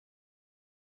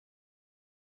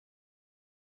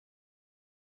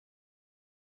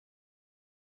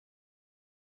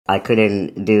I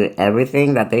couldn't do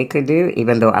everything that they could do,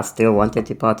 even though I still wanted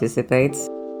to participate.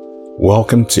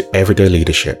 Welcome to Everyday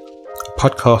Leadership, a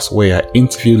podcast where I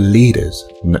interview leaders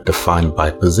not defined by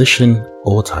position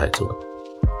or title.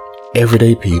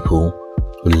 Everyday people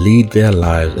who lead their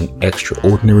lives in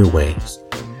extraordinary ways.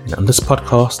 And on this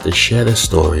podcast, they share their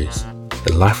stories,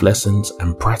 their life lessons,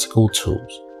 and practical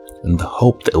tools, in the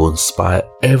hope that it will inspire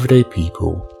everyday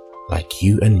people like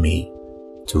you and me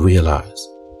to realize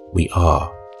we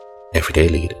are everyday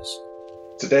leaders.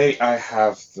 Today I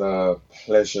have the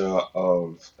pleasure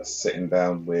of sitting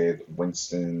down with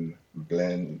Winston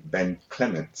Ben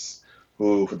Clements,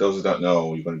 who, for those who don't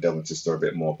know, you're going to delve into his story a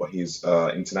bit more, but he's an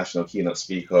international keynote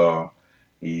speaker.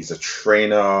 He's a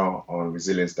trainer on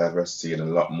resilience, diversity, and a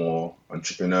lot more,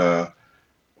 entrepreneur,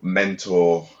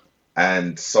 mentor,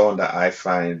 and someone that I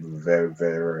find very,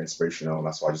 very inspirational.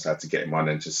 That's why I just had to get him on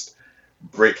and just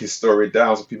break his story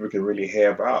down so people can really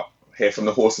hear from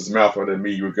the horse's mouth rather than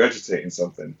me regurgitating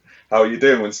something. How are you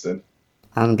doing, Winston?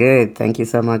 I'm good. Thank you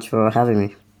so much for having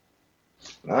me.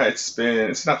 It's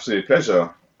an absolute pleasure.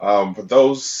 For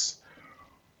those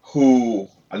who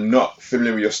are not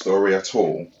familiar with your story at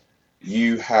all,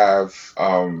 you have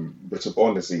brittle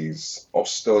bone disease,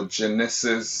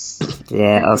 osteogenesis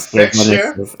Yeah,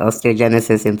 imperfecta.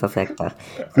 osteogenesis imperfecta.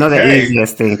 It's not the Okay.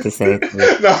 easiest thing to say.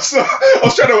 No, so I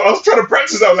was trying to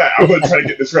practice out that. I'm going to try to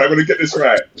get this right. I'm going to get this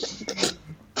right.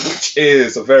 Which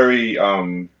is a very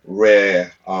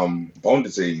rare bone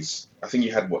disease. I think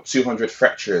you had 200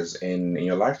 fractures in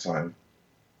your lifetime.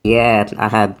 Yeah, I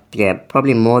had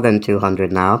probably more than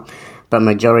 200 now, but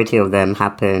majority of them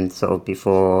happened sort of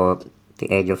before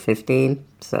the age of 15.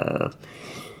 So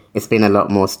it's been a lot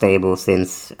more stable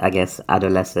since, I guess,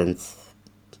 adolescence.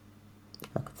 If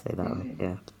I could say that way.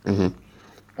 Yeah. Hmm.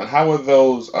 And how were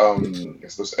those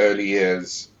those early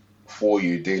years for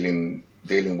you dealing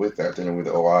with that, dealing with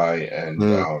OI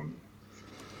and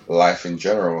life in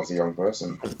general as a young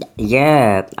person?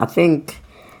 Yeah, I think,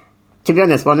 to be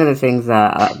honest, one of the things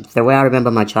the way I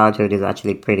remember my childhood is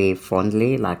actually pretty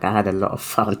fondly. Like, I had a lot of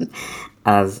fun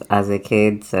as a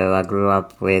kid. So I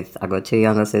got two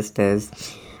younger sisters.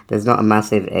 There's not a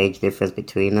massive age difference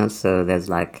between us. So there's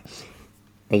like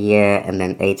a year and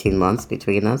then 18 months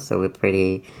between us. So we're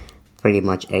pretty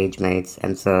much age mates.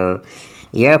 And so,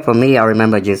 yeah, for me, I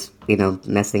remember just,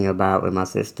 messing about with my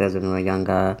sisters when we were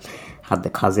younger. Had the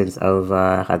cousins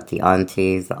over, had the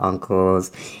aunties, the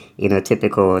uncles,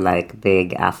 typical like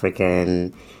big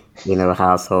African,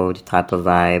 household type of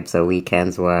vibe. So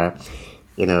weekends were,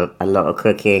 a lot of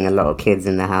cooking, a lot of kids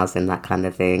in the house and that kind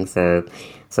of thing. So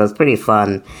it's pretty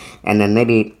fun. And then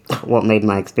maybe what made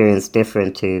my experience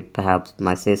different to perhaps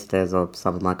my sisters or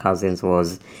some of my cousins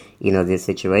was, this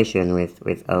situation with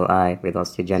OI, with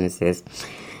osteogenesis.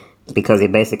 Because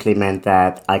it basically meant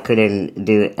that I couldn't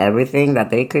do everything that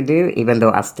they could do, even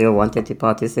though I still wanted to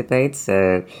participate.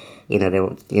 So,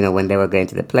 when they were going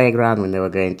to the playground, when they were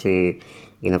going to,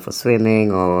 for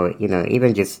swimming or,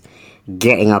 even just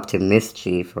getting up to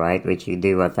mischief, right, which you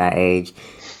do at that age,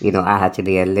 I had to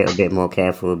be a little bit more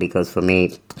careful because for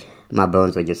me, my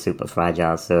bones were just super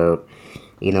fragile. So,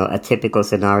 a typical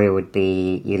scenario would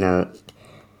be,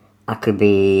 I could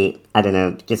be, I don't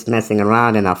know, just messing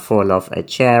around and I fall off a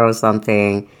chair or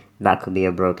something. That could be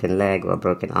a broken leg or a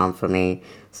broken arm for me.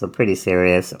 So pretty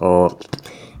serious. Or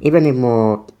even in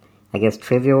more, I guess,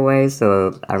 trivial ways.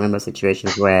 So I remember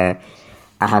situations where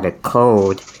I had a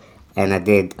cold and I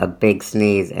did a big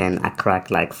sneeze and I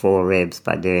cracked like 4 ribs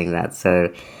by doing that.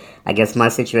 So I guess my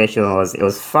situation it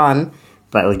was fun,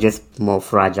 but it was just more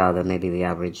fragile than maybe the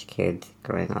average kid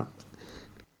growing up.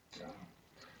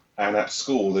 And at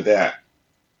school, did that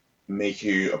make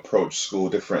you approach school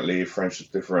differently, friendship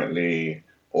differently,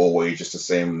 or were you just the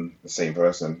same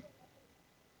person?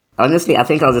 Honestly, I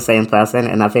think I was the same person,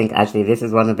 and I think actually this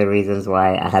is one of the reasons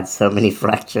why I had so many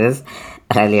fractures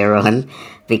earlier on,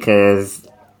 because,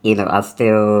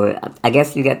 I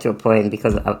guess you get to a point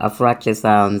because a fracture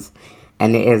sounds,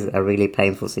 and it is a really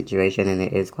painful situation, and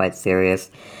it is quite serious.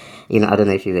 I don't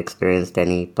know if you've experienced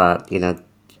any, but,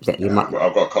 that you might.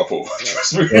 I've got a couple.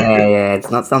 Trust me. Yeah,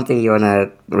 it's not something you want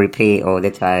to repeat all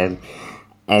the time.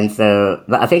 And so,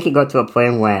 but I think it got to a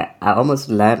point where I almost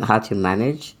learned how to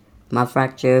manage my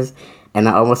fractures, and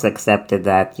I almost accepted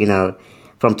that,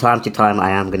 from time to time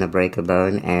I am going to break a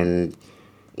bone, and,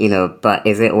 but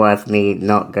is it worth me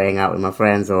not going out with my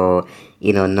friends or,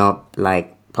 not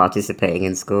like participating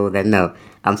in school? Then no,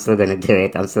 I'm still going to do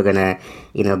it. I'm still going to,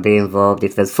 be involved.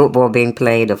 If there's football being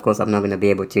played, of course, I'm not going to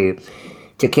be able to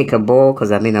kick a ball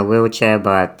because I'm in a wheelchair,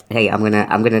 but hey, I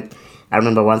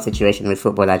remember one situation with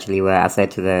football actually where I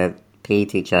said to the PE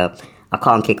teacher, I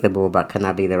can't kick the ball, but can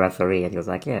I be the referee? And he was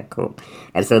like, yeah, cool.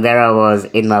 And so there I was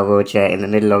in my wheelchair in the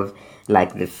middle of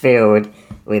like the field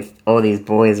with all these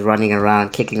boys running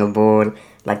around, kicking a ball,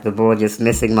 like the ball just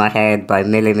missing my head by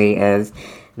millimeters,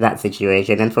 that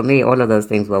situation. And for me, all of those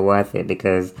things were worth it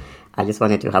because I just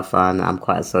wanted to have fun. I'm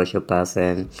quite a social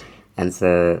person. And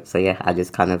so yeah, I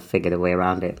just kind of figured a way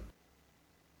around it.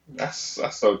 That's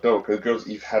so dope because girls,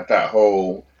 you've had that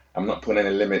whole I'm not putting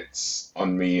any limits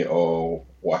on me or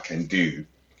what I can do.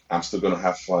 I'm still gonna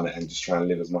have fun and just try and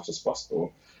live as much as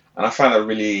possible. And I find that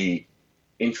really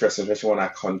interesting, especially when I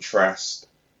contrast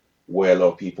where a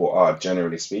lot of people are,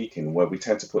 generally speaking, where we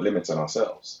tend to put limits on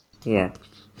ourselves. Yeah.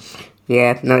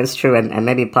 Yeah, no, it's true. And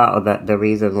maybe part of the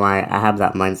reason why I have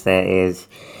that mindset is,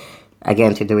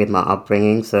 again, to do with my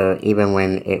upbringing. So even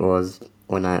when it was,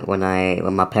 when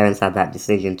my parents had that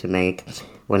decision to make,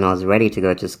 when I was ready to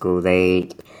go to school, a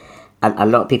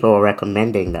lot of people were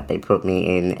recommending that they put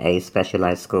me in a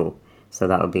specialized school. So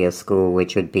that would be a school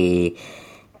which would be,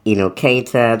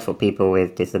 catered for people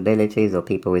with disabilities or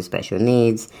people with special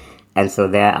needs. And so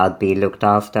there I'd be looked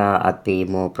after, I'd be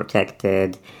more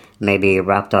protected, maybe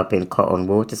wrapped up in cotton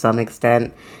wool to some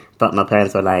extent. But my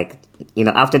parents were like,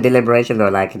 after deliberation, they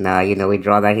were like, nah, we'd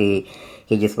rather he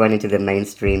just went into the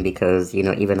mainstream because,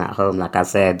 even at home, like I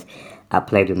said, I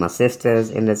played with my sisters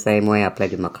in the same way, I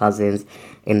played with my cousins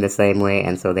in the same way.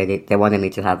 And so they wanted me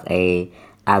to have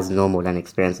as normal an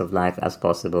experience of life as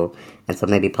possible. And so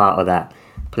maybe part of that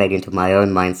played into my own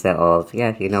mindset of,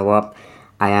 yeah, you know what?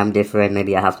 I am different.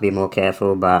 Maybe I have to be more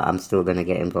careful, but I'm still going to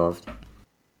get involved.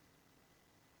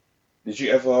 Did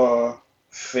you ever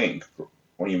think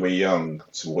when you were young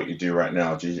to what you do right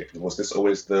now? Was this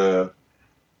always the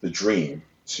dream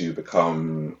to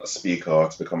become a speaker,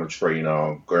 to become a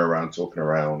trainer, go around talking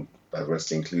around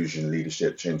diversity, inclusion,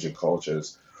 leadership, changing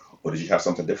cultures, or did you have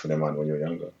something different in mind when you were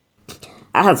younger?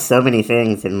 I had so many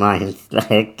things in mind.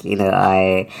 I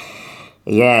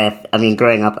mean,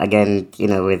 growing up again,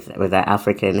 with that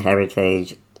African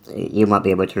heritage, you might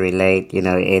be able to relate.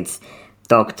 It's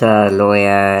doctor,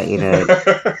 lawyer,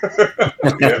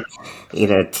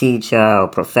 Yeah. teacher or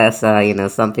professor,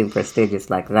 something prestigious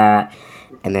like that.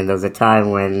 And then there was a time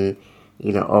when,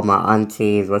 all my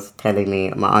aunties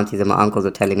my aunties and my uncles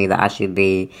were telling me that I should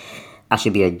be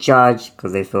a judge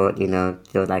because they thought, they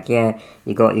were like, yeah,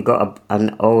 you got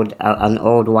an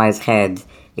old wise head,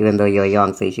 even though you're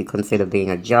young, so you should consider being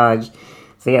a judge.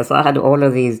 So yeah, so I had all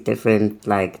of these different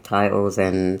like titles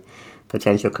and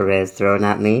potential careers thrown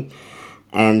at me.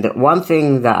 And one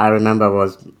thing that I remember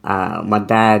was my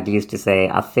dad used to say,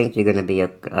 I think you're going to be a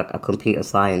computer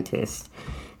scientist.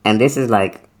 And this is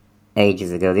like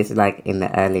ages ago. This is like in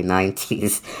the early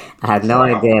 90s. I had no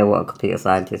Wow. idea what a computer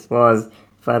scientist was.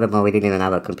 Furthermore, we didn't even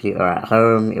have a computer at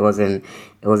home. It wasn't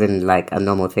like a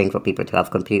normal thing for people to have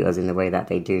computers in the way that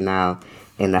they do now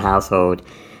in the household.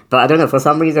 But I don't know, for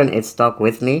some reason it stuck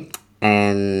with me.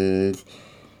 And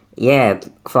yeah,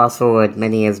 fast forward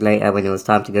many years later when it was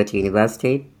time to go to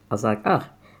university, I was like, oh,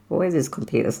 what is this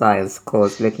computer science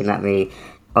course looking at me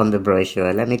on the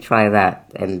brochure? Let me try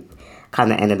that. And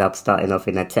kind of ended up starting off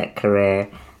in a tech career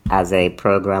as a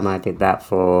programmer. I did that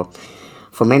for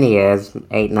many years,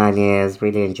 8, 9 years,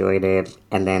 really enjoyed it.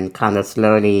 And then kind of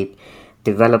slowly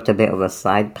developed a bit of a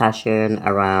side passion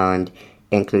around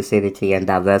inclusivity and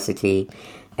diversity.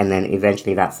 And then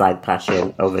eventually that side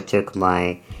passion overtook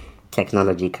my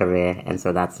technology career. And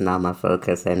so that's now my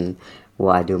focus and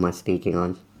what I do my speaking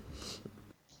on.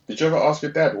 Did you ever ask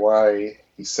your dad why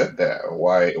he said that, or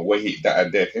where that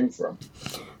idea came from?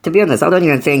 To be honest, I don't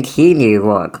even think he knew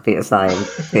what computer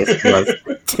scientist was.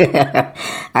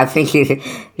 I think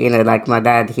like my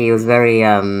dad, he was very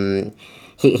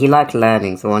he liked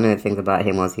learning. So one of the things about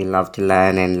him was he loved to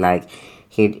learn, and like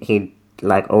he'd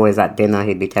like always at dinner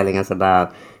he'd be telling us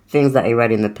about things that he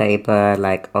read in the paper,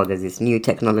 like, oh, there's this new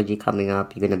technology coming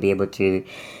up. You're going to be able to,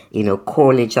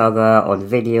 call each other on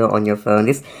video on your phone.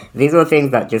 These were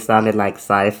things that just sounded like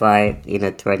sci-fi,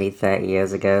 20, 30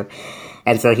 years ago.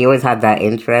 And so he always had that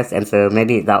interest. And so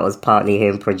maybe that was partly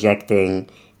him projecting,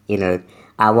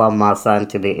 I want my son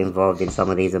to be involved in some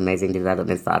of these amazing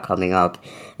developments that are coming up.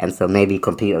 And so maybe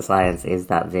computer science is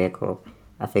that vehicle.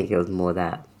 I think it was more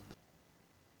that.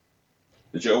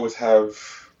 Did you always have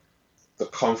the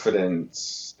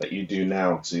confidence that you do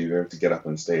now to be able to get up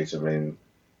on stage? I mean,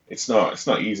 it's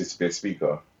not easy to be a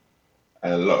speaker,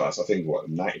 and a lot of us, I think,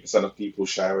 90% of people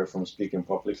shy away from speaking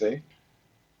publicly,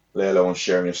 let alone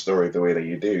sharing your story the way that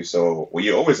you do. So, were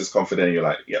you always as confident? You're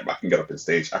like, yeah, I can get up on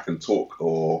stage, I can talk,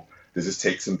 or does this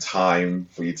take some time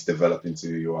for you to develop into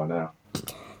who you are now?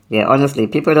 Yeah, honestly,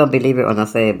 people don't believe it when I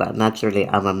say it, but naturally,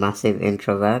 I'm a massive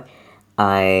introvert.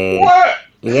 I What?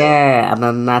 Yeah, I'm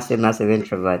a massive, massive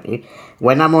introvert.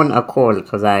 When I'm on a call,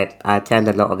 because I attend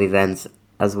a lot of events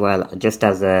as well, just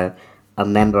as a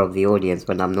member of the audience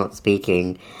when I'm not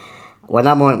speaking. When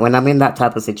I'm in that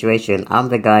type of situation, I'm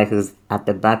the guy who's at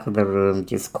the back of the room,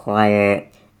 just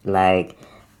quiet, like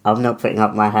I'm not putting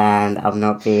up my hand, I'm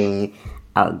not being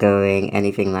outgoing,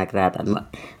 anything like that.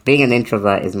 Being an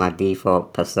introvert is my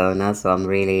default persona, so I'm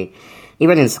really,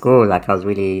 even in school, like I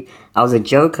was a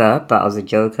joker, but I was a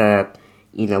joker,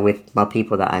 with my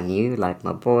people that I knew, like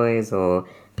my boys or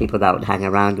people that I would hang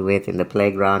around with in the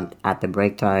playground at the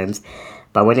break times.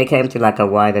 But when it came to like a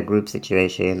wider group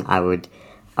situation, I would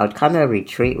kind of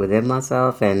retreat within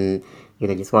myself and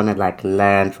just want to like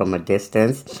learn from a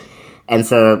distance. And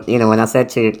so when I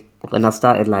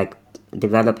started like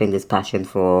developing this passion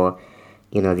for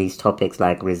these topics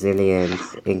like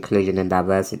resilience, inclusion, and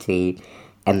diversity,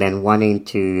 and then wanting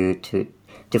to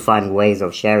find ways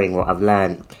of sharing what I've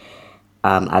learned.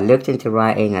 I looked into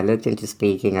writing, I looked into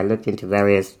speaking, I looked into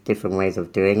various different ways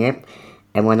of doing it.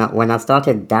 And when I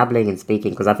started dabbling in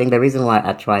speaking, because I think the reason why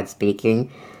I tried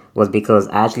speaking was because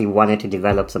I actually wanted to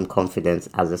develop some confidence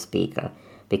as a speaker.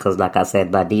 Because, like I said,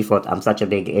 by default, I'm such a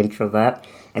big introvert.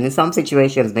 And in some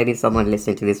situations, maybe someone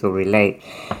listening to this will relate.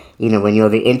 When you're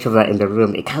the introvert in the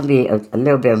room, it can be a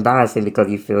little bit embarrassing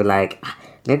because you feel like,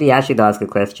 maybe I should ask a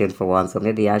question for once, or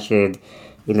maybe I should,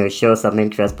 show some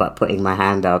interest by putting my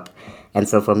hand up. And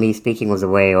so for me, speaking was a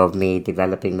way of me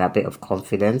developing that bit of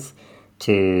confidence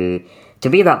to to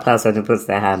be that person who puts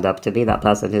their hand up, to be that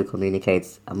person who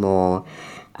communicates more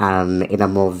in a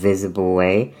more visible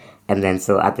way. And then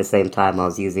so at the same time, I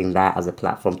was using that as a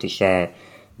platform to share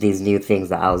these new things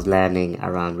that I was learning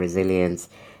around resilience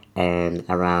and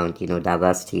around,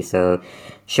 diversity. So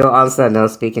short answer, no,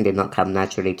 speaking did not come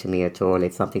naturally to me at all.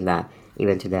 It's something that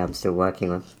even today I'm still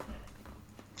working on.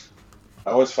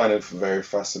 I always find it very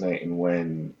fascinating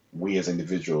when we as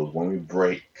individuals, when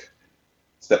we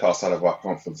step outside of our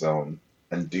comfort zone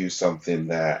and do something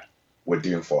that we're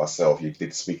doing for ourselves. You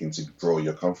did speaking to grow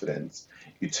your confidence.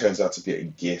 It turns out to be a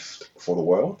gift for the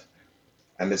world.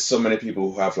 And there's so many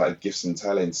people who have like gifts and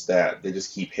talents that they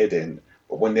just keep hidden.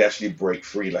 But when they actually break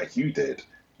free, like you did,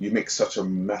 you make such a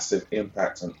massive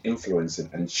impact on influencing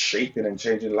and shaping and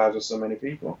changing the lives of so many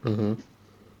people.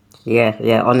 Yeah,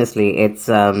 yeah, honestly, it's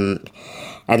and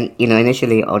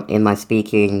initially in my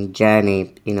speaking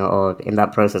journey, or in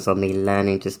that process of me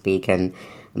learning to speak and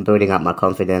building up my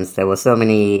confidence, there were so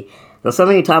many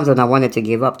times when I wanted to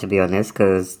give up, to be honest,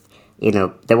 because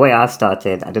the way I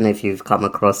started, I don't know if you've come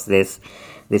across this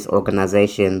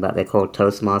organization, but they're called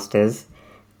Toastmasters,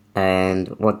 and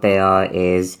what they are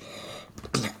is,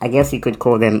 I guess you could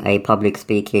call them a public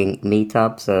speaking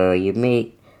meetup. So you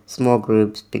meet small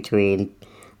groups between,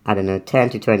 I don't know, 10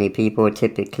 to 20 people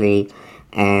typically,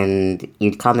 and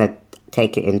you'd kind of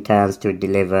take it in turns to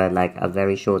deliver like a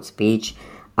very short speech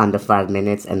under 5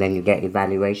 minutes, and then you get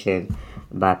evaluation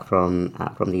back from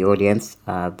the audience,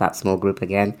 that small group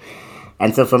again.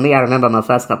 And so for me, I remember my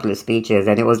first couple of speeches,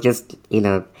 and it was just,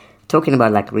 talking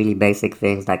about like really basic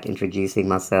things like introducing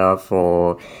myself,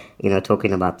 or,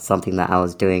 talking about something that I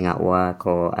was doing at work,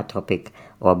 or a topic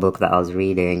or a book that I was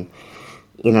reading,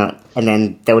 and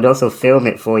then they would also film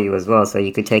it for you as well. So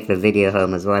you could take the video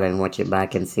home as well and watch it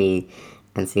back and see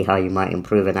how you might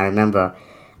improve. And I remember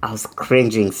I was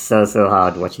cringing so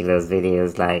hard watching those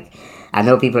videos. Like, I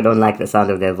know people don't like the sound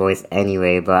of their voice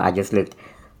anyway, but I just looked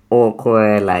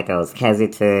awkward, like I was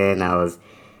hesitant,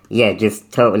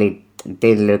 just totally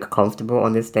didn't look comfortable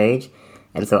on the stage.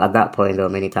 And so at that point, though,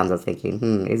 many times I was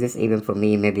thinking, is this even for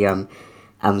me? Maybe I'm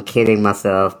kidding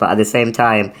myself. But at the same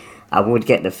time, I would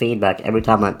get the feedback every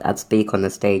time I'd speak on the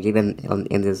stage, even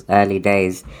in those early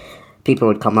days. People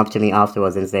would come up to me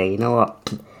afterwards and say, you know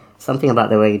what, something about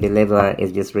the way you deliver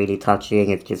is just really touching.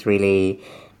 It's just really,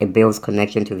 it builds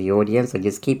connection to the audience. So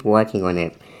just keep working on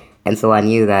it. And so I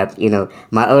knew that,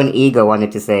 my own ego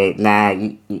wanted to say, nah,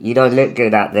 you don't look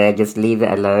good out there, just leave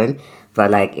it alone. But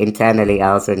like internally,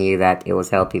 I also knew that it was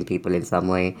helping people in some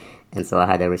way. And so I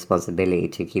had a responsibility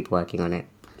to keep working on it.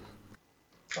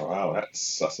 Oh, wow,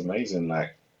 that's amazing.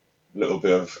 Like a little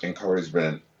bit of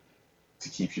encouragement to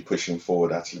keep you pushing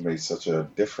forward actually made such a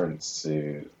difference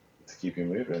to keep you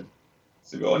moving.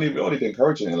 So we only be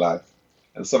encouraging in life.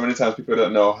 And so many times people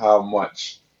don't know how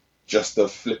much just a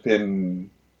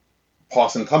flipping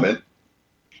passing comment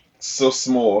so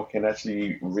small can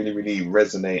actually really, really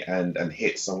resonate and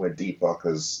hit somewhere deeper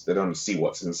because they don't see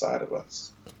what's inside of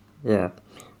us. Yeah,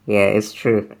 yeah, it's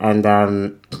true. And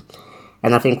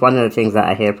I think one of the things that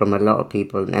I hear from a lot of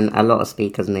people, and a lot of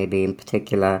speakers maybe in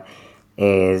particular,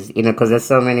 is, because there's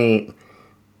so many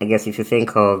I guess if you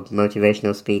think of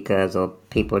motivational speakers or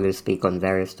people who speak on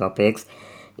various topics,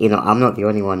 I'm not the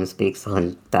only one who speaks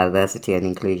on diversity and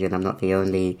inclusion. I'm not the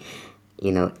only,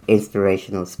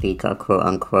 inspirational speaker, quote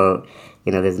unquote.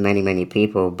 There's many, many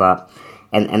people, but,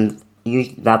 and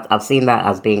that I've seen that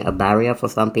as being a barrier for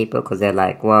some people because they're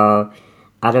like, well,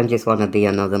 I don't just want to be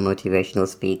another motivational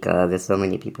speaker. There's so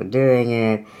many people doing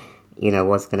it.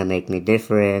 What's going to make me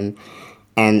different?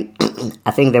 And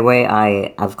I think the way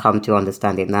I've come to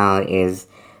understand it now is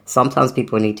sometimes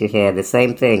people need to hear the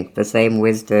same thing, the same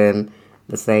wisdom,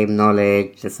 the same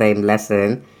knowledge, the same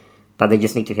lesson, but they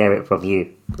just need to hear it from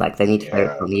you. Like they need to hear it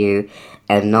Yeah. from you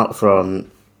and not from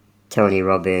Tony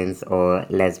Robbins or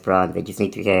Les Brown. They just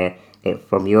need to hear it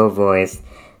from your voice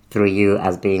through you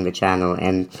as being the channel.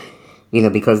 And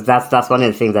because that's one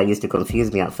of the things that used to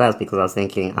confuse me at first because I was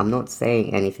thinking, I'm not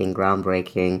saying anything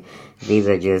groundbreaking. These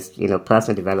are just,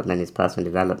 personal development is personal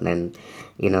development.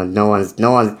 No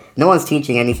one's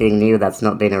teaching anything new that's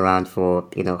not been around for,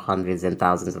 hundreds and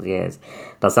thousands of years.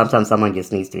 But sometimes someone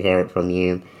just needs to hear it from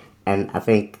you. And I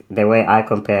think the way I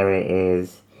compare it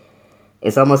is,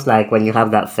 it's almost like when you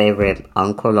have that favorite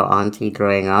uncle or auntie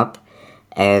growing up.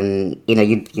 And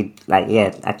you like,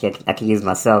 yeah, I can use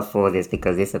myself for this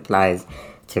because this applies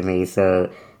to me.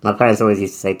 So my parents always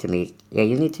used to say to me, yeah,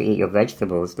 you need to eat your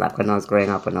vegetables. Like when I was growing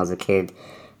up, when I was a kid,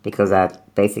 because I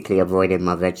basically avoided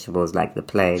my vegetables like the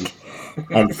plague.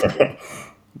 And so,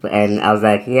 and I was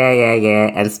like,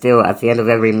 yeah. And still at the end of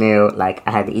every meal, like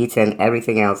I had eaten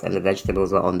everything else and the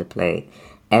vegetables were on the plate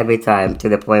every time, to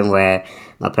the point where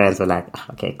my parents were like,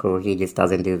 okay, cool, he just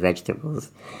doesn't do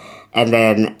vegetables. And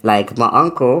then, like, my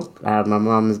uncle, my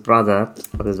mom's brother,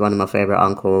 who's one of my favorite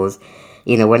uncles,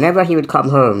 whenever he would come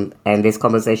home and this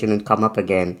conversation would come up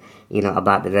again,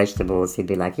 about the vegetables, he'd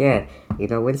be like, yeah,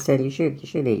 Winston, you should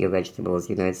eat your vegetables.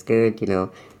 It's good,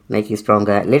 make you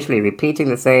stronger. Literally repeating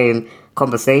the same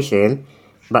conversation,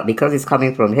 but because it's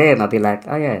coming from him, I'd be like,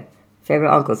 oh yeah,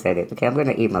 favorite uncle said it. Okay, I'm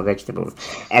gonna eat my vegetables,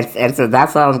 and so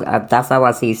that's how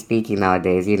I see speaking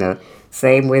nowadays.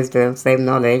 Same wisdom, same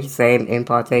knowledge, same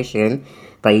impartation,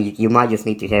 but you might just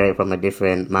need to hear it from a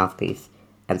different mouthpiece.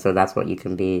 And so that's what you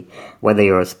can be, whether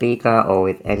you're a speaker or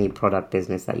with any product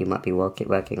business that you might be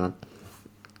working on.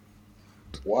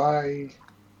 Why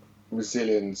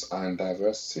resilience and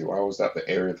diversity? Why was that the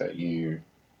area that you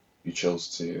chose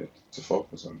to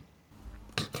focus on?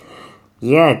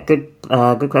 Yeah,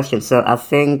 good question. So I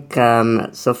think,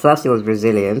 so first it was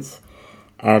resilience,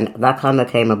 and that kind of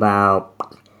came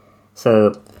about.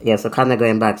 So yeah, so kind of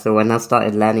going back. So when I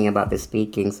started learning about the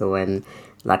speaking, so when,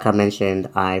 like I mentioned,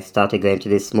 I started going to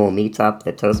this small meetup,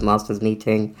 the Toastmasters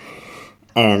meeting,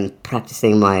 and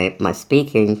practicing my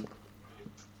speaking.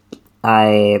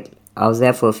 I was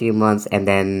there for a few months, and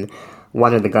then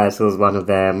one of the guys who was one of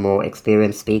the more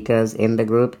experienced speakers in the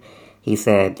group, he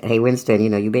said, "Hey Winston,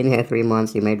 you've been here 3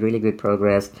 months, you made really good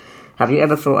progress. Have you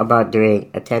ever thought about doing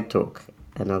a TED Talk?"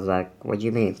 And I was like, "What do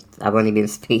you mean? I've only been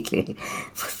speaking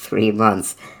for 3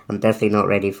 months. I'm definitely not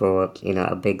ready for,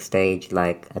 a big stage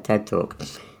like a TED Talk."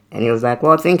 And he was like,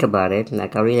 "Well, think about it.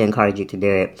 Like, I really encourage you to do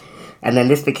it." And then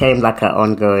this became like an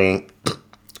ongoing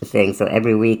thing. So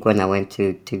every week when I went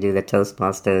to do the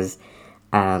Toastmasters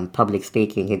public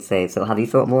speaking, he'd say, "So have you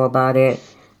thought more about it?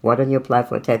 Why don't you apply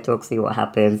for a TED Talk, see what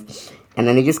happens?" And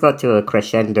then it just got to a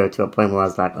crescendo, to a point where I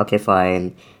was like, okay,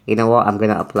 fine. You know what? I'm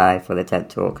going to apply for the TED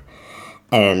Talk.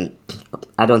 And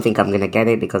I don't think I'm going to get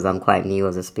it because I'm quite new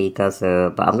as a speaker.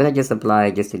 But I'm going to just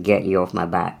apply just to get you off my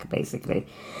back, basically.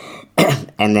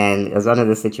 And then it was one of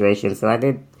the situations. So I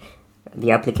did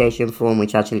the application form,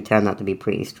 which actually turned out to be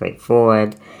pretty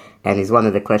straightforward. And it's one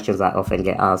of the questions I often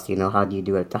get asked, how do you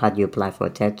do it? How do you apply for a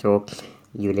TED Talk?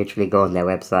 You literally go on their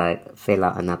website, fill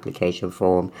out an application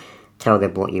form, tell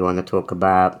them what you want to talk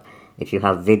about. If you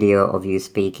have video of you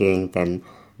speaking, then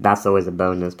that's always a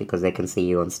bonus because they can see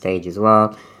you on stage as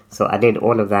well. So I did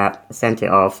all of that, sent it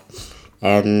off,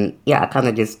 and yeah, I kind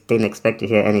of just didn't expect to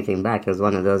hear anything back. It was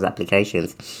one of those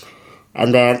applications.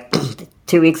 And then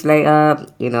 2 weeks later,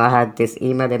 I had this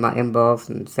email in my inbox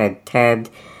and said TED,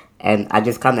 and I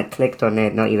just kind of clicked on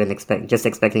it, not even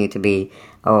expecting it to be,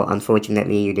 "Oh,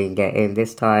 unfortunately you didn't get in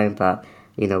this time, but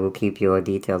we'll keep your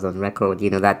details on record."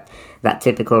 That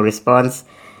typical response.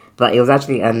 But it was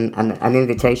actually an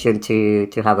invitation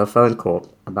to have a phone call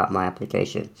about my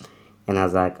application. And I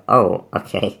was like, oh,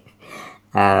 okay.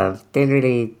 Didn't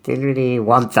really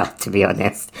want that, to be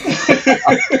honest.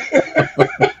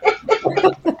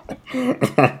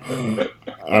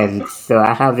 And so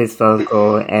I have this phone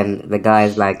call, and the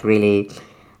guy's like really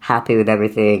happy with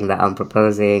everything that I'm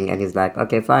proposing. And he's like,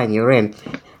 okay, fine, you're in.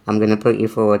 I'm going to put you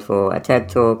forward for a TED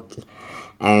Talk.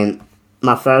 And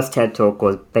my first TED talk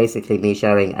was basically me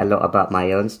sharing a lot about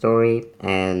my own story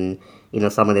and,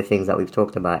 some of the things that we've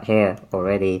talked about here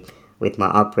already with my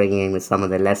upbringing, with some of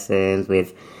the lessons,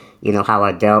 with, how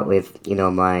I dealt with,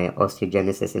 my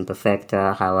osteogenesis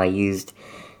imperfecta, how I used,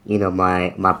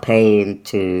 my pain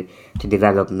to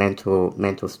develop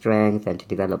mental strength and to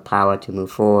develop power to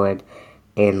move forward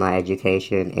in my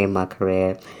education, in my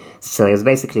career. So it was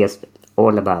basically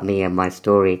all about me and my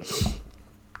story.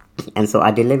 And so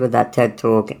I delivered that TED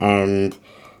talk, and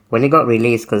when it got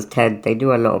released, because TED, they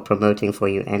do a lot of promoting for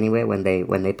you anyway when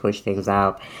they push things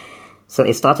out. So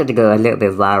it started to go a little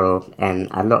bit viral, and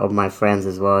a lot of my friends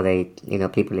as well,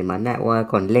 people in my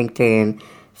network on LinkedIn,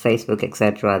 Facebook,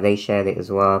 etc., they shared it as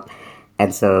well.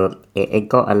 And so it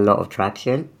got a lot of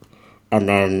traction. And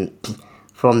then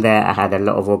from there, I had a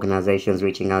lot of organizations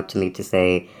reaching out to me to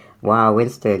say, wow,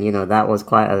 Winston, that was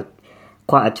quite a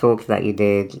talk that you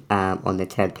did on the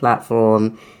TED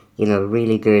platform,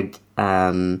 really good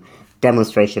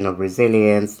demonstration of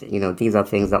resilience. These are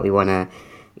things that we want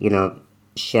to,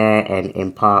 share and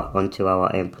impart onto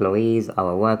our employees,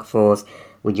 our workforce.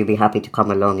 Would you be happy to come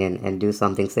along and do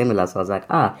something similar? So I was like,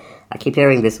 I keep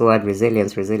hearing this word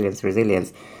resilience, resilience,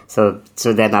 resilience. So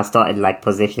then I started like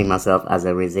positioning myself as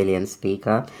a resilience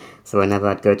speaker. So whenever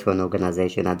I'd go to an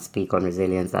organization, I'd speak on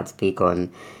resilience, I'd speak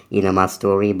on, my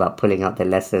story, but pulling out the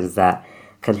lessons that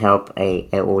can help a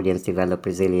audience develop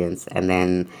resilience. And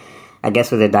then I guess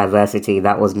with the diversity,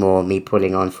 that was more me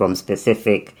pulling on from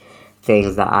specific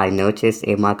things that I noticed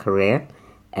in my career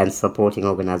and supporting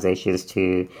organizations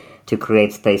to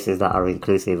create spaces that are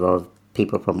inclusive of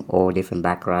people from all different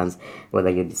backgrounds, whether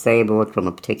you're disabled, from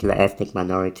a particular ethnic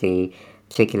minority,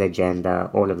 particular gender,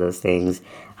 all of those things.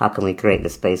 How can we create the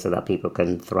space so that people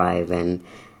can thrive and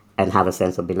have a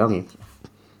sense of belonging?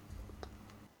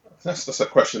 That's a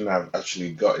question I've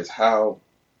actually got is how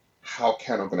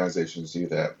can organizations do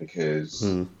that? Because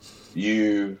Mm,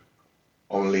 you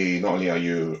not only are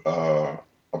you a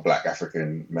black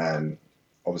African man,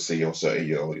 obviously you're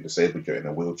disabled, you're in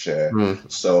a wheelchair. mm,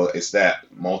 So it's that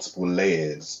multiple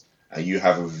layers, and you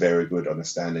have a very good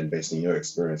understanding based on your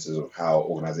experiences of how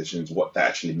organizations, what that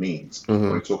actually means.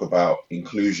 When we mm, talk about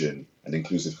inclusion and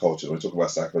inclusive culture, when we talk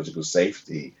about psychological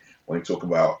safety, when we talk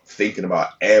about thinking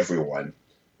about everyone,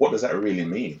 what does that really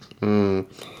mean? mm.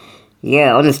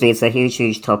 Yeah, honestly, it's a huge,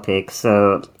 huge topic.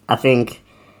 So I think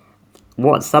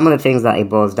what some of the things that it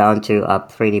boils down to are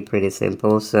pretty, pretty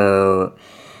simple. So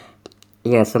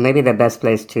yeah, so maybe the best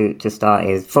place to start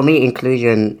is, for me,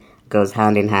 inclusion goes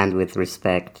hand in hand with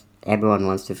respect. Everyone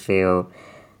wants to feel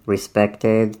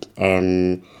respected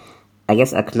and I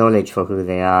guess acknowledged for who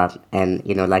they are. And,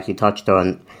 like you touched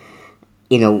on,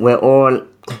 we're all,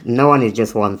 no one is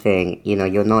just one thing.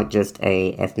 You're not just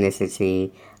a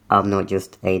ethnicity. I'm not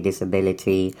just a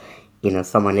disability.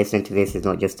 Someone listening to this is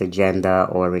not just a gender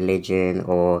or a religion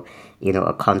or,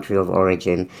 a country of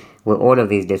origin. We're all of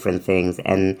these different things.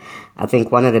 And I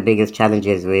think one of the biggest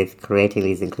challenges with creating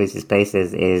these inclusive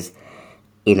spaces is,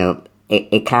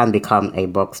 it can become a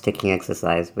box ticking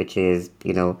exercise, which is,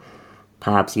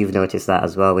 perhaps you've noticed that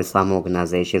as well with some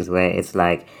organizations where it's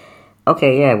like,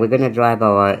 okay, yeah, we're going to drive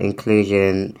our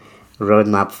inclusion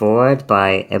roadmap forward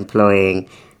by employing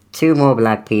 2 more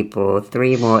black people,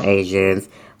 3 more Asians,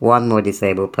 1 more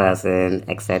disabled person,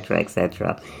 etc.,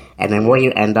 etc. And then what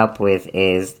you end up with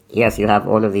is, yes, you have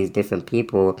all of these different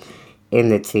people in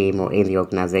the team or in the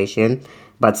organization,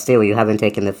 but still you haven't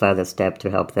taken the further step to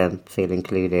help them feel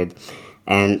included.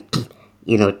 And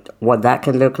what that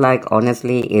can look like,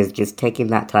 honestly, is just taking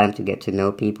that time to get to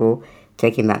know people,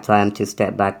 taking that time to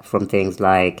step back from things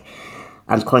like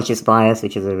unconscious bias,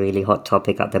 which is a really hot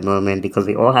topic at the moment, because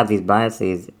we all have these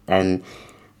biases. And,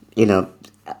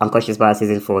 unconscious bias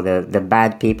isn't for the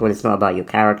bad people. It's not about your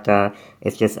character.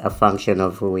 It's just a function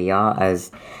of who we are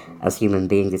as human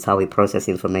beings. It's how we process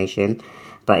information.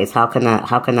 But it's how can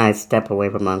I step away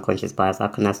from my unconscious bias? How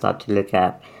can I start to look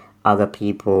at other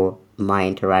people, my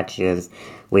interactions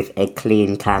with a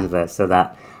clean canvas, so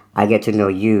that I get to know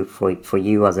you for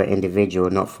you as an individual,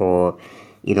 not for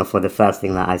for the first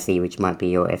thing that I see, which might be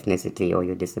your ethnicity or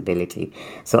your disability.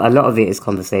 So a lot of it is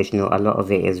conversational, a lot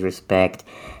of it is respect,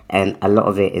 and a lot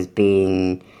of it is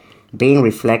being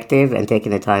reflective and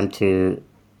taking the time to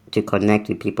connect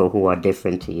with people who are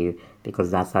different to you, because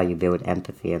that's how you build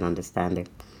empathy and understanding.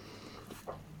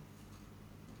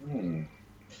 Hmm.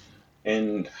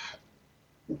 And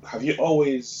have you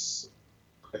always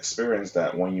experienced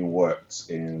that when you worked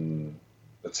in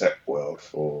the tech world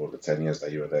for the 10 years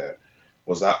that you were there?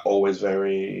 Was that always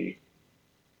very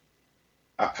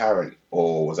apparent,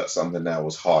 or was that something that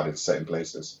was hard in certain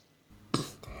places?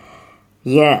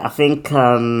 Yeah, I think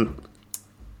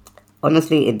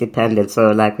Honestly, it depended.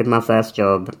 So, like with my first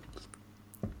job,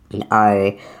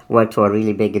 I worked for a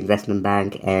really big investment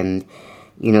bank, and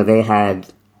they had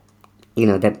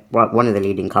that one of the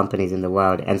leading companies in the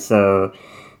world, and so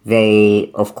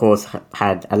they, of course,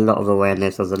 had a lot of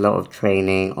awareness. There was a lot of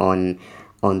training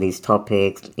on these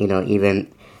topics.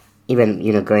 Even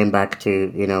going back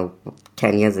to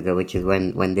 10 years ago, which is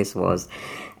when this was,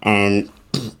 and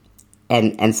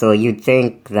and so you'd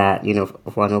think that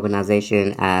for an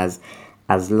organization as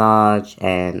large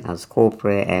and as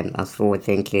corporate and as forward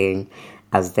thinking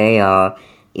as they are,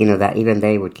 that even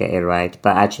they would get it right.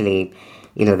 But actually,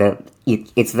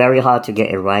 it's very hard to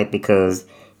get it right, because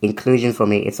inclusion for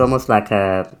me, it's almost like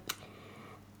I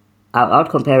would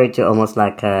compare it to almost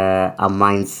like a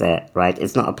mindset, right?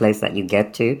 It's not a place that you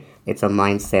get to, it's a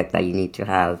mindset that you need to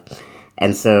have.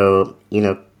 And so,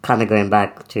 kind of going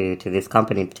back to this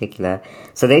company in particular,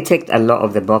 so they ticked a lot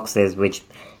of the boxes which,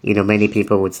 many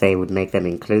people would say would make them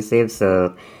inclusive.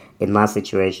 So in my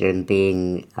situation,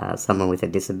 being someone with a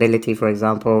disability, for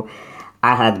example,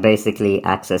 I had basically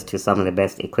access to some of the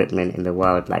best equipment in the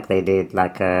world. Like they did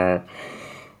like a,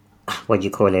 what do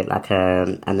you call it, like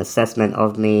an assessment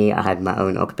of me. I had my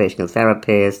own occupational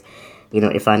therapist.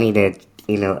 If I needed,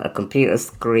 a computer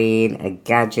screen, a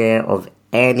gadget of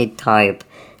any type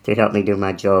to help me do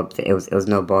my job, it was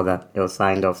no bother. It was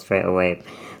signed off straight away.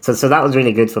 So that was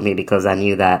really good for me, because I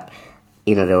knew that,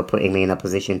 they were putting me in a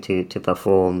position to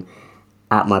perform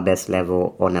at my best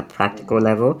level on a practical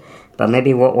level. But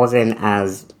maybe what wasn't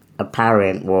as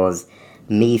apparent was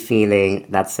me feeling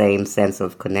that same sense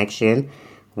of connection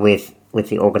with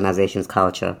the organization's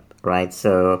culture, right?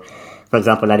 So, for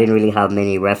example, I didn't really have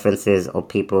many references of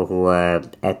people who were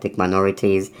ethnic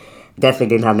minorities. Definitely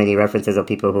didn't have many references of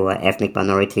people who are ethnic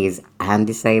minorities and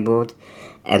disabled.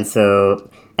 And so,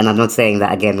 and I'm not saying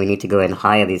that, again, we need to go and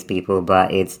hire these people,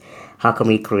 but it's how can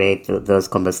we create those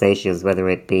conversations, whether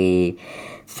it be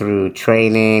through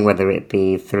training, whether it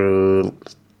be through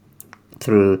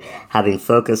having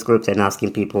focus groups and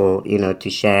asking people, to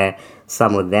share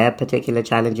some of their particular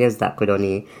challenges that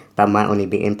might only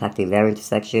be impacting their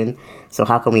intersection. So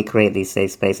how can we create these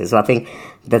safe spaces? So I think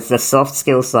that the soft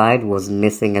skill side was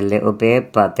missing a little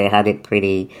bit, but they had it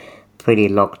pretty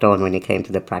locked on when it came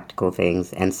to the practical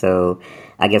things. And so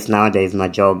I guess nowadays my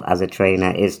job as a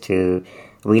trainer is to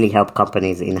really help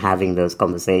companies in having those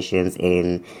conversations,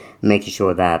 in making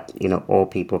sure that all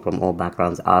people from all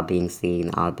backgrounds are being seen,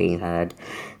 are being heard,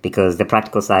 because the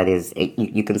practical side is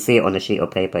you can see it on a sheet of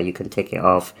paper, you can tick it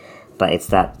off, but it's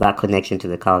that connection to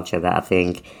the culture that I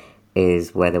think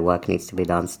is where the work needs to be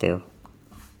done still.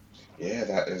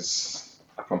 Yeah,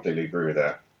 I completely agree with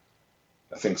that.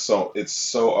 I think so. It's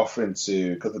so often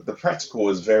because the practical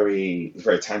is very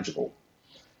tangible.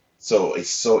 So it's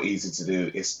so easy to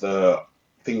do. It's the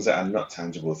things that are not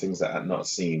tangible, things that are not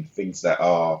seen, things that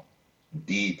are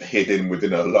deep hidden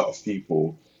within a lot of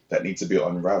people that need to be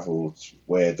unraveled,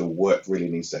 where the work really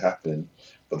needs to happen.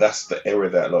 But that's the area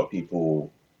that a lot of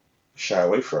people shy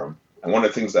away from. And one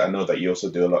of the things that I know that you also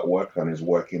do a lot of work on is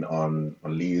working on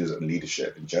leaders and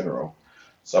leadership in general.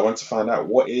 So I want to find out,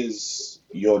 what is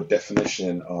your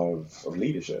definition of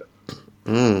leadership?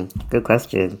 Good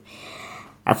question.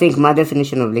 I think my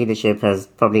definition of leadership has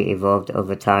probably evolved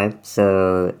over time.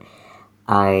 So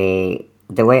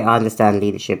the way I understand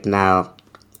leadership now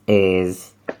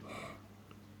is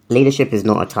leadership is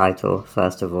not a title,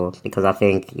 first of all, because I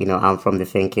think, I'm from the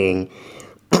thinking,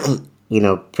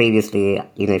 previously,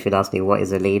 if you'd asked me what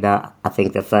is a leader, I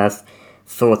think the first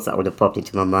thoughts that would have popped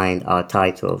into my mind are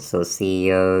titles. So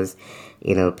CEOs,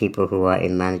 people who are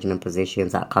in management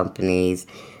positions at companies,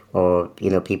 or,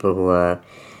 people who are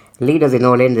leaders in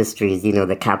all industries,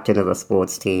 the captain of a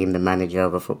sports team, the manager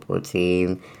of a football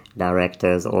team,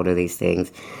 directors, all of these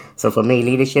things. So for me,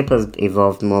 leadership has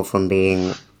evolved more from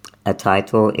being a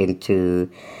title into,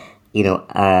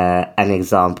 an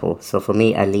example. So for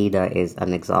me, a leader is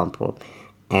an example.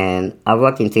 And I've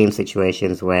worked in team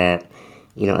situations where,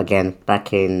 again,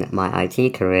 back in my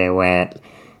IT career, where,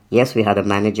 yes, we had a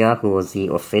manager who was the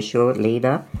official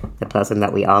leader, the person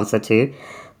that we answer to.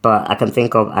 But I can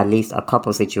think of at least a couple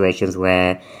of situations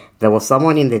where there was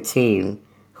someone in the team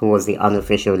who was the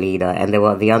unofficial leader, and they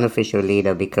were the unofficial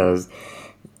leader because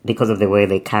of the way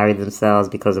they carried themselves,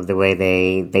 because of the way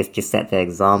they just set their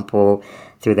example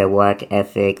through their work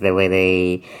ethic, the way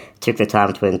they took the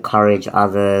time to encourage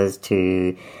others,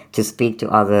 to speak to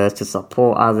others, to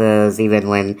support others, even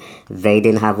when they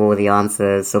didn't have all the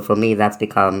answers. So for me, that's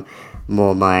become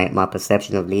more my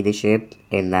perception of leadership,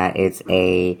 in that it's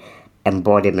a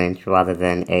embodiment rather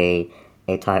than a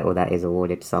title that is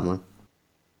awarded to someone.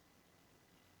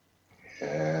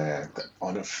 Yeah, the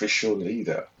unofficial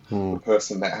leader. The Mm.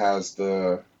 person that has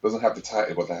the doesn't have the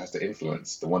title, but that has the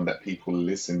influence, the one that people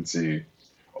listen to,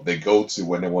 or they go to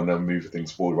when they want to move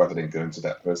things forward, rather than going to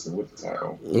that person with the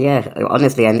title. Yeah,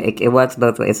 honestly, and it works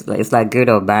both ways. It's like good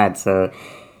or bad. So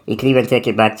you can even take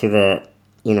it back to the,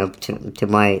 to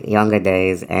my younger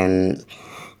days, and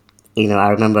I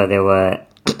remember there were,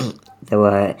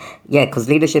 yeah, because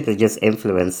leadership is just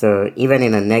influence. So even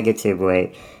in a negative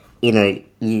way,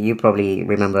 you probably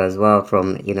remember as well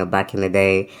from back in the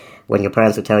day when your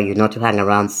parents would tell you not to hang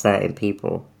around certain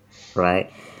people, right?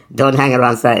 Don't hang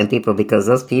around certain people because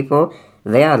those people,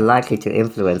 they are likely to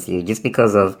influence you just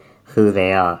because of who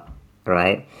they are,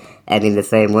 right? And in the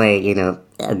same way,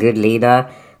 a good leader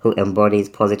who embodies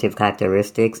positive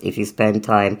characteristics, if you spend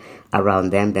time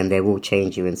around them, then they will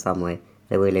change you in some way.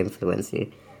 They will influence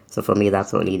you. So for me,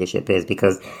 that's what leadership is.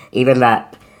 Because even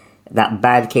that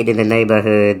bad kid in the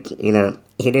neighborhood,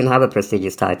 he didn't have a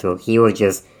prestigious title. He was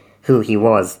just who he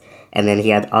was. And then he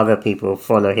had other people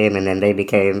follow him, and then they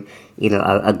became,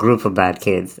 a group of bad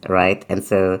kids, right? And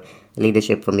so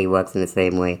leadership for me works in the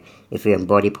same way. If you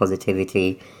embody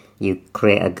positivity, you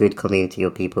create a good community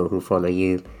of people who follow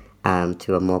you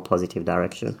to a more positive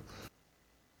direction.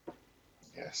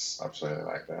 Yes, absolutely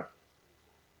like that.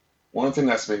 One thing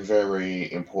that's been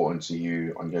very important to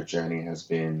you on your journey has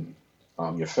been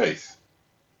your faith.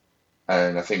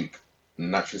 And I think,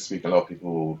 naturally speaking, a lot of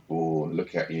people will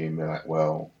look at you and be like,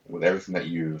 well, with everything that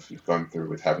you've gone through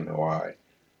with having no eye,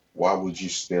 why would you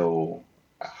still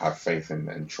have faith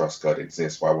and trust God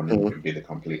exists? Why wouldn't Mm-hmm. it be the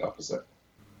complete opposite?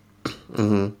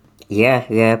 Mm-hmm. Yeah,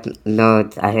 yeah, no,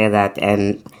 I hear that.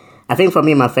 And I think for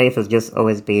me, my faith has just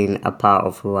always been a part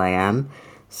of who I am.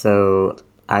 So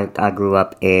I grew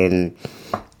up in,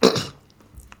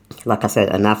 like I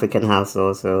said, an African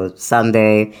household. So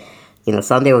Sunday,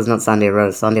 Sunday was not Sunday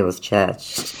roast, Sunday was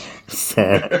church.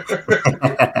 So,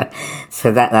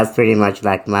 so that's pretty much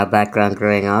like my background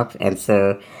growing up. And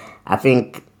so I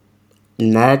think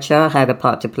nurture had a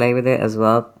part to play with it as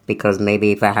well, because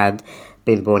maybe if I had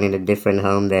been born in a different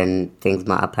home, then things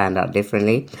might have panned out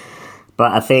differently.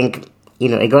 But I think,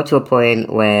 it got to a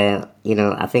point where,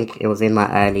 I think it was in my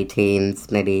early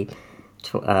teens, maybe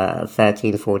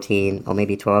 13, 14, or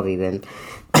maybe 12 even,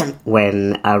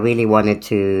 when I really wanted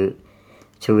to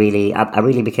really, I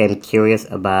really became curious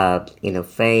about,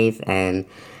 faith and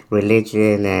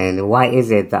religion, and why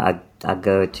is it that I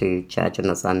go to church on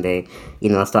a Sunday.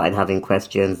 I started having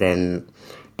questions and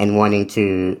wanting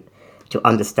to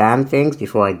understand things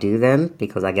before I do them,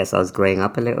 because I guess I was growing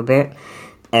up a little bit.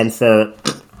 And so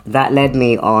that led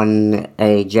me on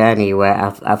a journey where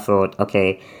I thought,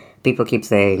 okay, people keep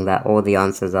saying that all the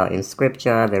answers are in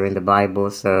scripture, they're in the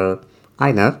Bible, so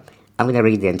I know, I'm going to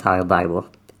read the entire Bible,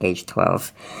 age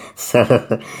 12.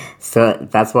 So, so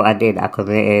that's what I did. I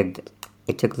committed.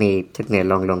 It took me a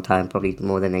long, long time, probably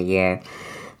more than a year,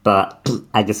 but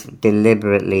I just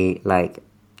deliberately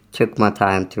took my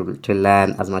time to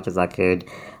learn as much as I could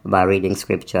by reading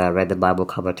scripture. I read the Bible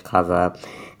cover to cover,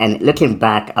 and looking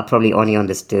back, I probably only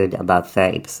understood about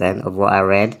 30% of what I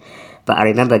read. But I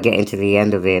remember getting to the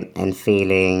end of it and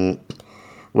feeling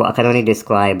what I can only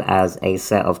describe as a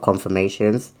set of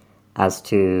confirmations as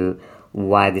to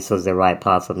why this was the right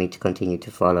path for me to continue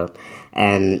to follow.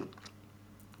 And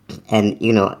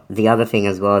the other thing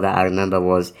as well that I remember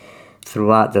was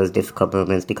throughout those difficult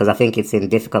moments, because I think it's in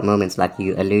difficult moments, like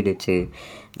you alluded to,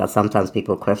 that sometimes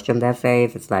people question their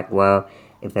faith. It's like, well,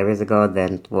 if there is a God,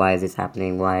 then why is this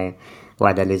happening? Why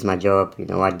did I lose my job?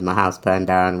 Why did my house burn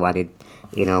down? Why did,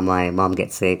 my mom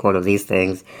get sick? All of these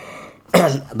things.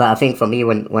 But I think for me,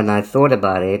 when I thought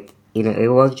about it,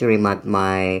 it was during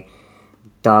my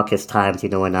darkest times,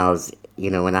 when I was,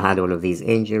 when I had all of these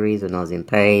injuries, when I was in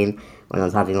pain, when I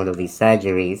was having all of these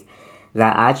surgeries,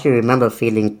 that I actually remember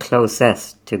feeling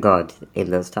closest to God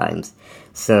in those times.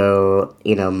 So,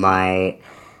 my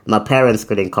parents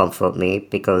couldn't comfort me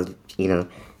because,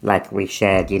 like we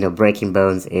shared, breaking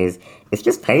bones it's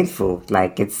just painful.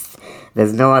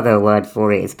 There's no other word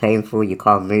for it. It's painful. You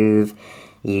can't move.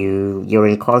 You're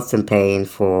in constant pain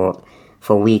for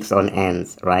weeks on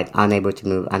ends, right? Unable to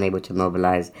move, unable to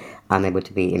mobilize, unable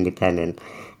to be independent.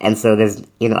 And so there's,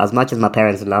 as much as my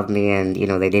parents loved me and,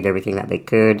 they did everything that they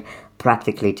could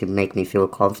practically to make me feel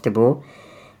comfortable,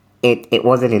 it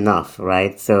wasn't enough,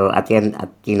 right? So at the end,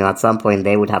 at some point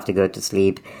they would have to go to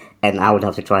sleep and I would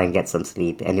have to try and get some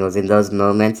sleep. And it was in those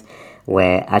moments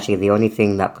where actually the only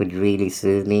thing that could really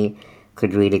soothe me,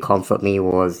 could really comfort me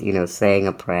was, saying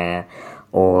a prayer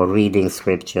or reading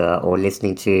scripture or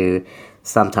listening to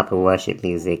some type of worship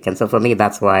music. And so for me,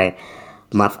 that's why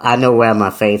I know where my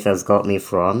faith has got me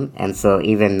from. And so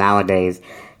even nowadays,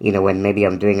 when maybe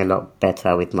I'm doing a lot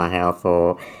better with my health,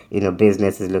 or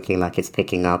business is looking like it's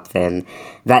picking up, then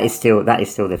that is still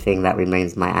the thing that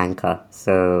remains my anchor.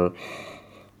 So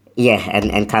yeah,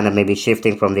 and kind of maybe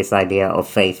shifting from this idea of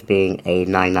faith being a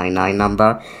 999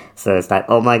 number. So it's like,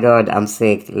 oh my God, I'm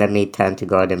sick. Let me turn to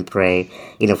God and pray.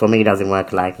 For me, it doesn't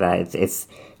work like that. It's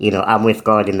I'm with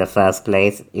God in the first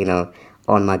place,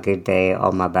 on my good day,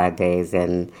 on my bad days.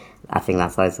 And I think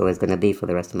that's how it's always going to be for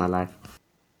the rest of my life.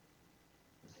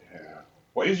 Yeah.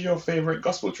 What is your favorite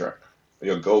gospel track?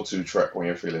 Your go-to track when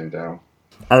you're feeling down?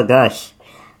 Oh gosh.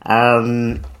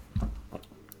 Um,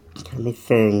 Let me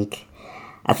think.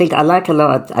 I think I like a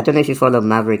lot. I don't know if you follow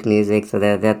Maverick Music, so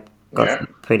they've got Yeah. some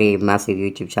pretty massive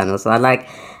YouTube channels. So I like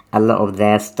a lot of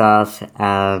their stuff.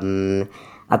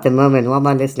 At the moment, what am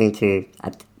I listening to?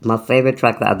 My favorite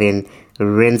track that I've been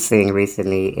rinsing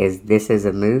recently is "This Is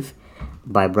a Move"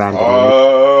 by Brandon.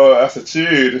 Oh, that's a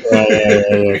tune. Yeah, yeah,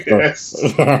 yeah, yeah. So,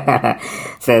 Yes. yeah.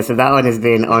 So that one has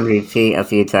been on repeat a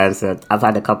few times. So I've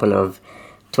had a couple of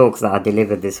talks that I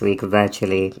delivered this week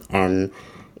virtually, and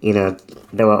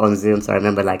they were on Zoom. So I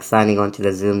remember like signing on to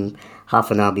the Zoom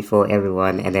half an hour before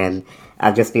everyone, and then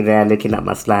I'd just be there looking at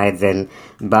my slides and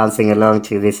bouncing along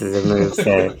to "This Is a Move."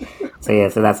 So yeah,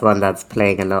 so that's one that's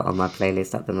playing a lot on my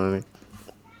playlist at the moment.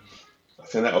 I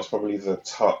think that was probably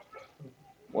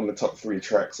one of the top three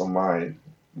tracks on mine.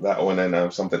 That one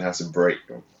and Something Has to Break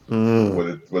Mm,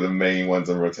 were the main ones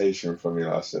on rotation for me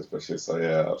last year, especially. So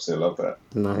yeah, I absolutely love that.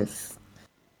 nice.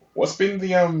 What's been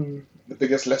the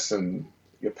biggest lesson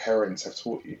your parents have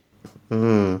taught you?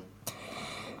 Mm.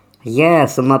 Yeah,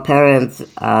 so my parents,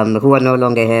 who are no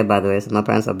longer here, by the way, so my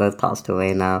parents are both passed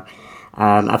away now.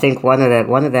 I think one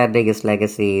of their biggest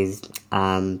legacies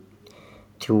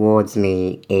towards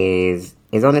me is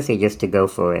honestly just to go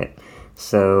for it.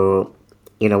 So,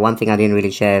 one thing I didn't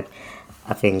really share,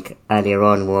 I think earlier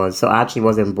on, was so I actually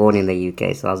wasn't born in the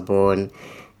UK. So I was born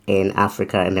in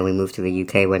Africa, and then we moved to the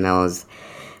UK when I was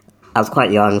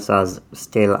quite young, so I was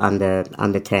still under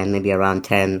 10, maybe around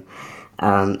 10.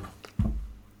 Um,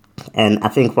 and I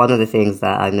think one of the things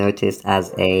that I noticed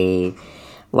as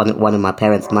one of my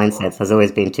parents' mindsets has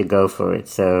always been to go for it.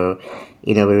 So,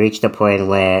 we reached a point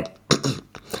where,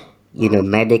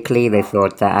 medically they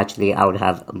thought that actually I would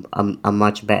have a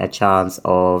much better chance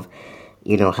of,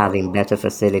 having better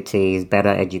facilities, better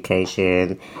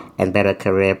education, and better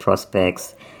career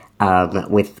prospects,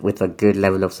 with a good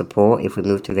level of support if we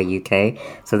move to the UK.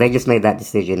 So they just made that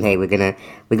decision. Hey, we're gonna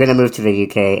move to the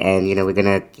UK, and we're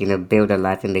gonna build a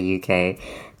life in the UK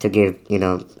to give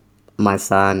my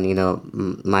son,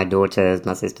 my daughters,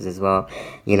 my sisters as well,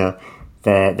 you know,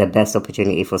 the best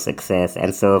opportunity for success.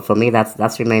 And so for me,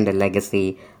 that's remained a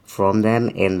legacy from them,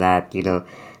 in that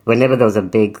whenever there was a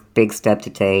big step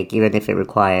to take, even if it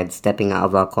required stepping out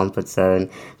of our comfort zone,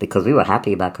 because we were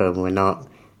happy back home, we're not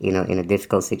in a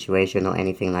difficult situation or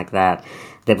anything like that.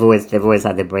 They've always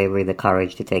had the bravery, the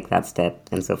courage to take that step.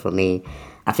 And so for me,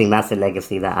 I think that's a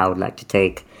legacy that I would like to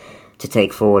take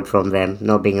forward from them,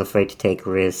 not being afraid to take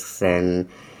risks, and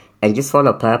just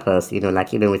follow purpose.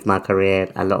 Like even with my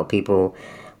career, a lot of people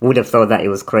would have thought that it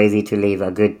was crazy to leave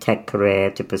a good tech career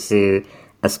to pursue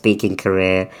a speaking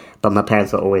career, but my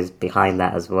parents were always behind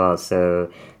that as well. So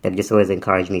they've just always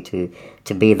encouraged me to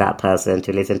be that person,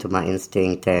 to listen to my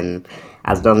instinct, and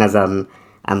as long as I'm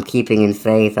keeping in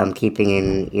faith, I'm keeping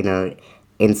in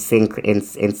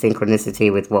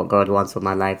synchronicity with what God wants for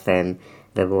my life, then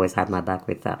they've always had my back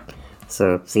with that.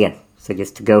 So yeah, so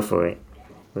just to go for it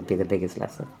would be the biggest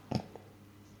lesson.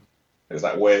 Is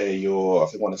that where I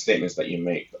think one of the statements that you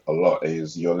make a lot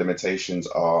is your limitations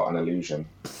are an illusion.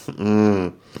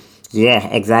 Mm. Yeah,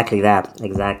 exactly that,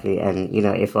 exactly. And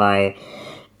if I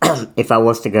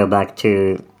was to go back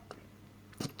to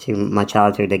my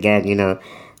childhood again,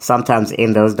 sometimes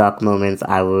in those dark moments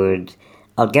I'd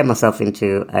get myself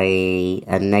into a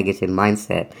negative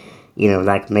mindset,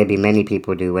 like maybe many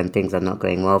people do when things are not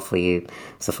going well for you.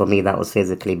 So for me, that was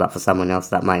physically, but for someone else,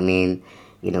 that might mean,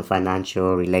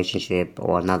 financial, relationship,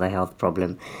 or another health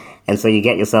problem. And so you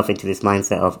get yourself into this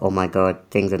mindset of, oh my God,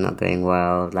 things are not going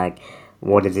well. Like,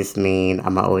 what does this mean?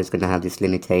 Am I always going to have this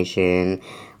limitation?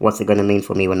 What's it going to mean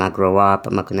for me when I grow up?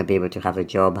 Am I going to be able to have a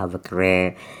job, have a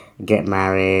career, get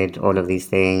married, all of these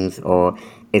things? Or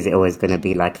is it always going to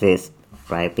be like this,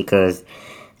 right? Because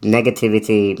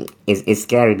negativity is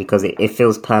scary, because it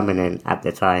feels permanent at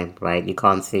the time, right? You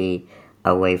can't see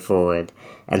a way forward.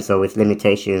 And so with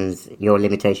limitations, your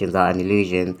limitations are an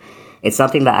illusion. It's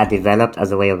something that I developed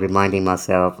as a way of reminding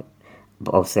myself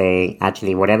of saying,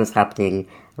 actually, whatever's happening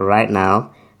right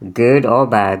now, good or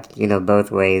bad,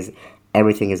 both ways,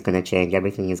 everything is going to change,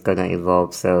 everything is going to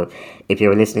evolve. So if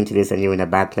you're listening to this and you're in a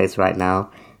bad place right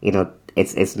now,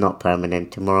 it's not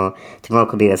permanent. Tomorrow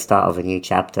could be the start of a new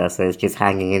chapter. So it's just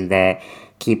hanging in there,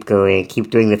 keep going, keep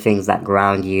doing the things that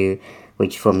ground you,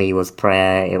 which for me was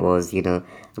prayer. It was,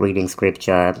 reading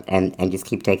scripture, and just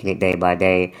keep taking it day by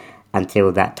day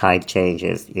until that tide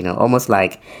changes. Almost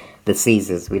like the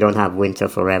seasons. We don't have winter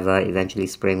forever. Eventually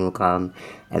spring will come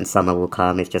and summer will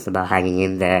come. It's just about hanging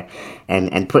in there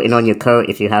and putting on your coat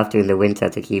if you have to in the winter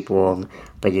to keep warm,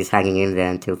 but just hanging in there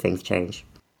until things change.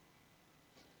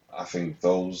 I think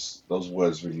those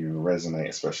words really resonate,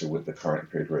 especially with the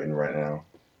current period we're in right now.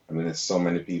 I mean, there's so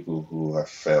many people who have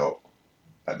felt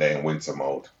that they're in winter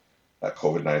mode. That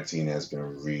COVID-19 has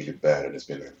been really bad, and it's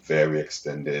been a very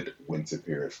extended winter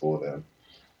period for them.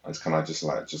 And it's kind of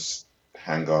just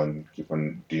hang on, keep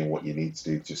on doing what you need to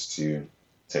do, just to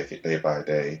take it day by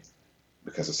day,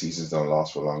 because the seasons don't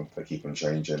last for long. They keep on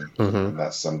changing, and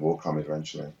that sun will come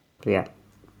eventually. Yeah,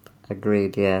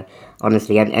 agreed. Yeah,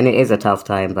 honestly, and it is a tough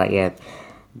time, but yeah,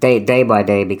 day by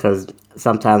day, because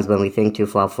sometimes when we think too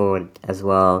far forward as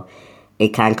well, it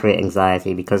can create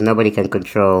anxiety because nobody can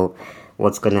control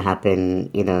what's going to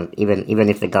happen. Even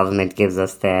if the government gives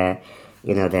us their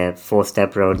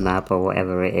 4-step roadmap or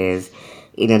whatever it is,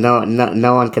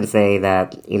 no one can say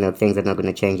that things are not going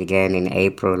to change again in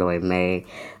April or in May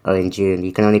or in June.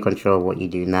 You can only control what you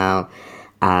do now,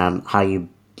 how you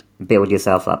build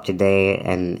yourself up today,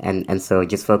 and so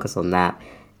just focus on that.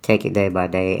 Take it day by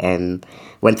day, and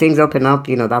when things open up,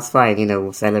 that's fine.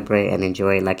 We'll celebrate and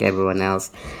enjoy it like everyone else,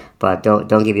 but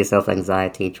don't give yourself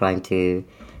anxiety trying to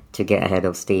get ahead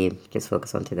of steam. Just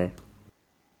focus on today.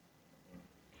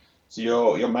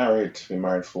 So you're married, been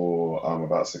married for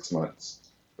about 6 months,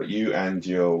 but you and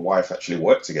your wife actually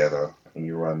work together and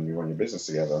you run your business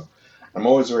together. I'm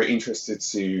always very interested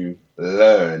to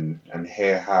learn and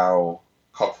hear how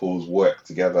couples work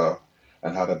together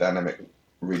and how the dynamic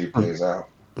really plays out.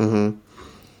 Mm-hmm.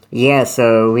 Yeah,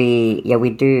 so we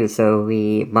do. So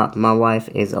my wife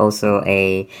is also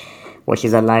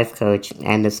she's a life coach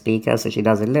and a speaker. So she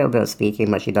does a little bit of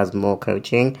speaking, but she does more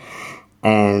coaching.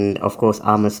 And of course,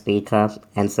 I'm a speaker.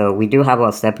 And so we do have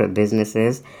our separate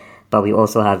businesses, but we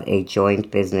also have a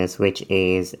joint business, which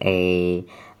is a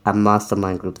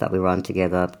mastermind group that we run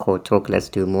together called Talk Let's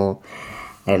Do More.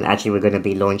 And actually, we're going to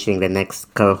be launching the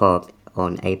next cohort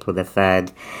on April the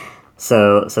 3rd.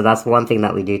 So that's one thing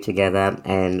that we do together.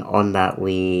 And on that,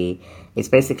 it's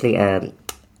basically a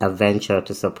venture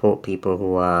to support people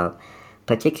who are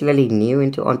particularly new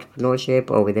into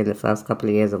entrepreneurship or within the first couple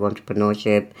of years of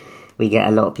entrepreneurship. We get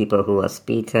a lot of people who are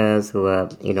speakers, who are,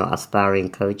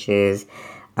 aspiring coaches,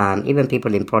 even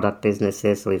people in product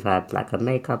businesses. So we've had like a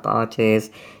makeup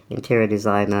artist, interior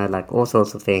designer, like all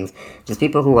sorts of things. Just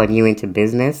people who are new into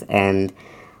business. And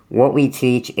what we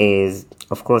teach is,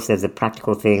 of course, there's the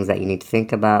practical things that you need to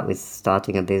think about with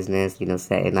starting a business,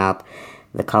 setting up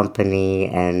the company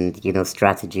and,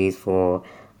 strategies for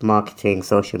marketing,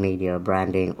 social media,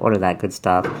 branding, all of that good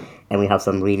stuff. And we have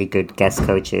some really good guest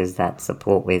coaches that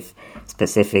support with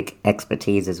specific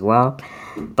expertise as well.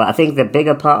 But I think the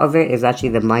bigger part of it is actually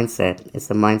the mindset. It's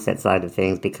the mindset side of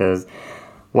things, because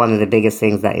one of the biggest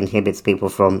things that inhibits people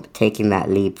from taking that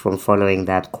leap, from following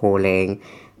that calling,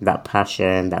 that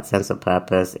passion, that sense of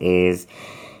purpose is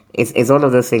all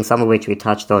of those things, some of which we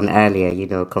touched on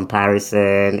earlier.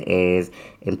 Comparison, is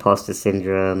imposter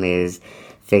syndrome, is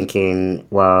thinking,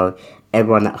 well,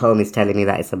 everyone at home is telling me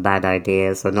that it's a bad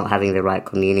idea, so not having the right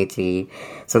community.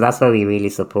 So that's why we really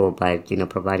support by,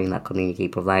 providing that community,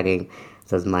 providing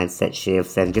those mindset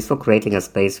shifts, and just for creating a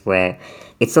space where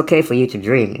it's okay for you to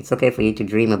dream. It's okay for you to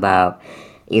dream about,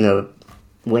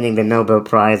 winning the Nobel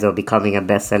Prize or becoming a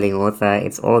best-selling author.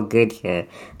 It's all good here.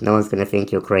 No one's going to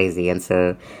think you're crazy. And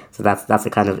so that's the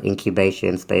kind of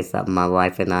incubation space that my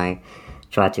wife and I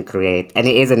try to create. And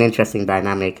it is an interesting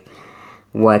dynamic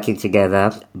working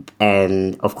together.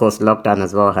 And of course, lockdown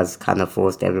as well has kind of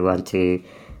forced everyone to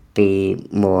be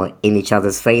more in each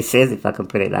other's faces, if I can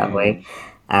put it that way.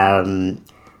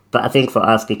 But I think for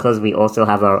us, because we also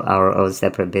have our own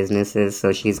separate businesses,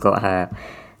 so she's got her,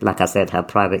 like I said, her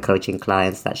private coaching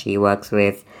clients that she works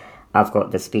with. I've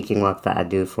got the speaking work that I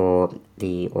do for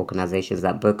the organizations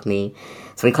that book me.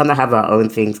 So we kind of have our own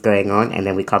things going on, and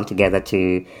then we come together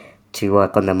to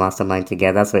work on the mastermind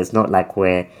together. So it's not like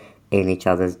we're in each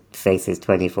other's faces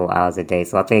 24 hours a day.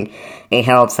 So I think it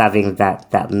helps having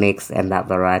that mix and that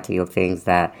variety of things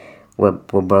that we're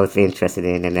both interested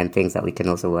in, and then things that we can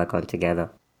also work on together.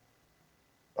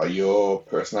 Are your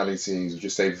personalities, would you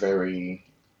say, very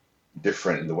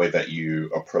different in the way that you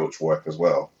approach work as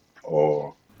well,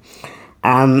 or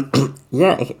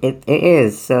yeah, it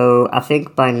is. So I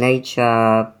think by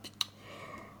nature,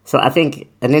 so I think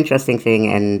an interesting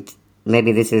thing, and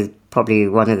maybe this is probably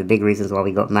one of the big reasons why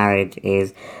we got married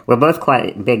is we're both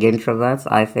quite big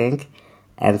introverts, I think.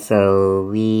 And so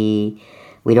we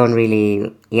don't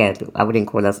really, yeah, I wouldn't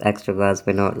call us extroverts.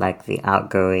 We're not like the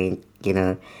outgoing,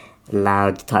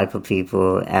 loud type of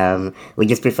people. We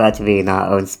just prefer to be in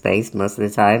our own space most of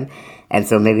the time. And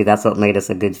so maybe that's what made us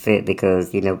a good fit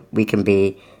because, we can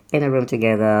be in a room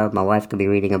together. My wife could be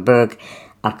reading a book.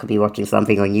 I could be watching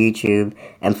something on YouTube.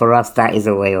 And for us, that is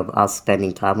a way of us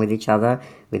spending time with each other.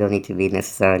 We don't need to be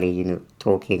necessarily,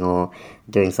 talking or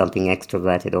doing something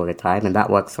extroverted all the time. And that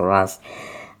works for us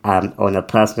on a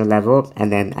personal level.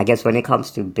 And then I guess when it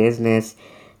comes to business,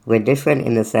 we're different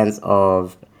in the sense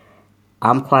of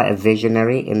I'm quite a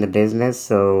visionary in the business.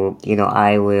 So,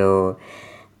 I'll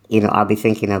be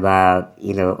thinking about,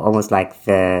 almost like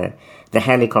the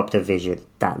helicopter vision.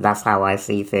 That's how I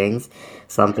see things.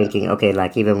 So I'm thinking, okay,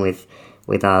 like even with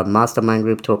our mastermind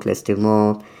group, Talk Less Do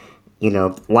More,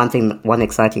 one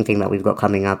exciting thing that we've got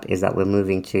coming up is that we're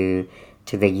moving to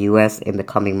the US in the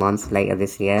coming months later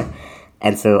this year.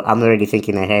 And so I'm already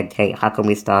thinking ahead, hey, how can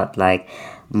we start like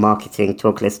marketing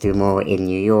Talk Let's Do More in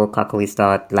New York? How can we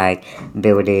start like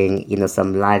building,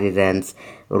 some live events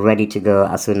ready to go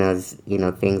as soon as,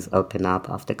 things open up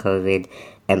after COVID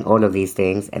and all of these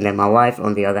things. And then my wife,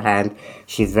 on the other hand,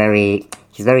 she's very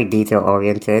detail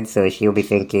oriented. So she'll be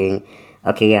thinking,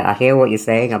 okay, yeah, I hear what you're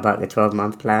saying about the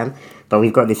 12-month plan, but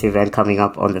we've got this event coming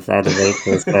up on the 3rd of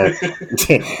April.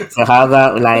 So how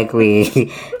about like we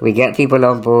get people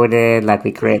onboarded, like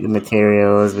we create the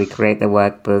materials, we create the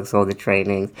workbooks, all the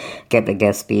trainings, get the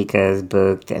guest speakers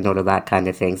booked and all of that kind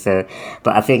of thing. So,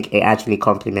 but I think it actually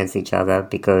complements each other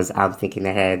because I'm thinking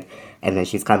ahead and then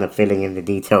she's kind of filling in the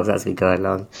details as we go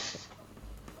along.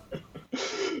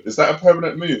 Is that a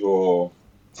permanent move or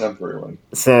temporary one?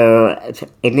 So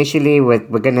initially, we're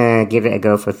gonna give it a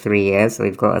go for 3 years. So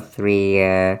we've got a 3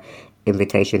 year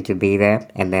invitation to be there,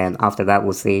 and then after that,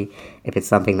 we'll see if it's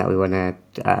something that we want to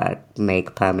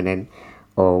make permanent,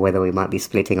 or whether we might be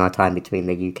splitting our time between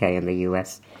the UK and the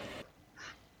US.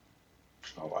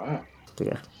 Oh wow.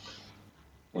 Yeah.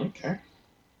 Okay.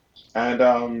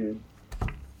 And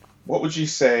what would you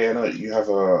say? I know that you have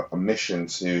a mission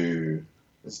to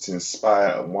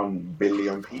inspire 1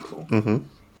 billion people. hmm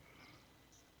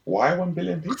Why 1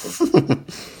 billion people?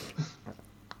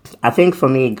 I think for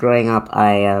me, growing up,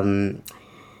 I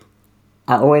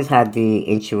always had the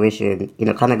intuition,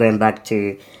 kind of going back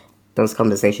to those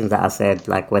conversations that I said,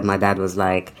 like when my dad was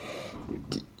like,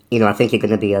 I think you're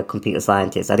going to be a computer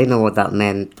scientist. I didn't know what that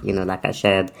meant, like I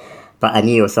shared, but I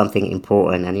knew it was something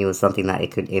important. I knew it was something that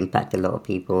it could impact a lot of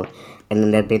people. And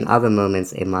then there have been other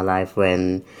moments in my life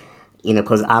when,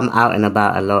 because I'm out and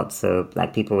about a lot, so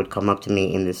like people would come up to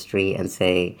me in the street and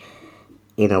say,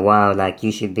 wow, like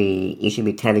you should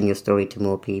be telling your story to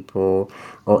more people.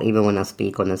 Or even when I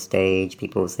speak on a stage,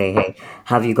 people will say, hey,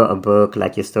 have you got a book?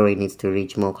 Like your story needs to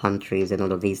reach more countries and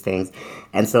all of these things.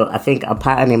 And so I think a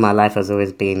pattern in my life has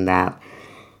always been that,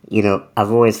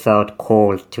 I've always felt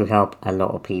called to help a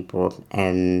lot of people.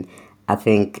 And I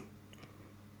think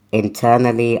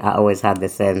internally, I always had the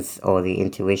sense or the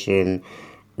intuition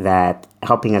that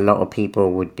helping a lot of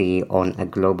people would be on a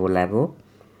global level.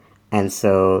 And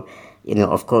so,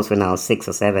 of course, when I was 6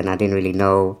 or 7, I didn't really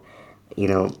know,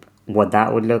 what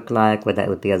that would look like, whether it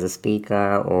would be as a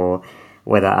speaker or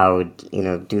whether I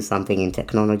would, do something in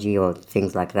technology or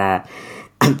things like that.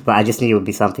 But I just knew it would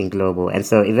be something global. And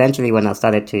so eventually when I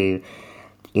started to,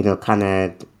 kind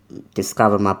of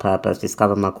discover my purpose,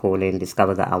 discover my calling,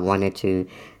 discover that I wanted to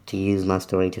use my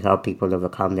story to help people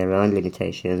overcome their own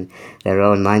limitations, their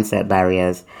own mindset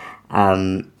barriers.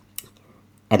 And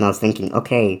I was thinking,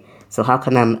 okay, so how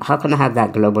can I have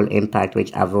that global impact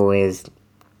which I've always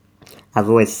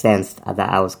sensed that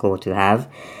I was called to have.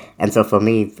 And so for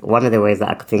me, one of the ways that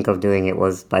I could think of doing it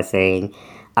was by saying,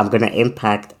 I'm going to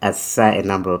impact a certain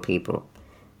number of people.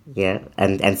 Yeah.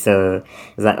 And so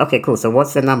it's like, okay, cool. So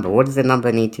what's the number? What does the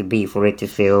number need to be for it to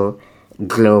feel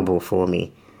global for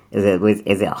me? Is it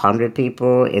 100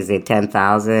 people? Is it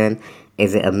 10,000?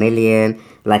 Is it 1 million?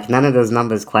 Like none of those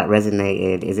numbers quite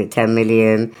resonated. Is it 10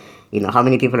 million? How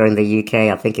many people are in the UK?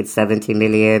 I think it's 70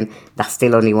 million. That's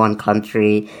still only one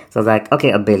country. So I was like,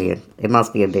 okay, 1 billion. It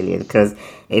must be 1 billion. Because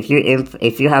if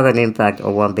you have an impact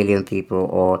on 1 billion people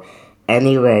or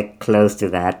anywhere close to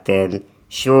that, then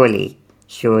surely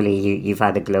you've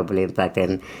had a global impact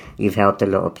and you've helped a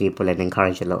lot of people and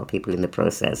encouraged a lot of people in the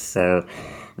process. So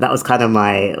that was kind of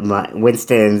my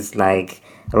Winston's like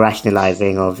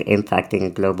rationalizing of having a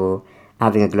global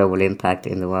impact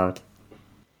in the world.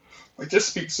 It just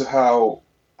speaks to how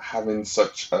having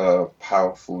such a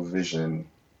powerful vision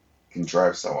can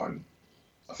drive someone.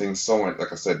 I think so much,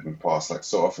 like I said in the past, like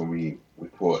so often we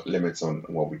put limits on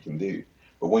what we can do.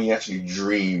 But when you actually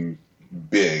dream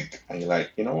big and you're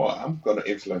like, you know what, I'm gonna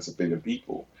influence 1 billion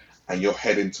people, and you're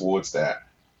heading towards that,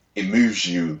 it moves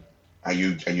you, and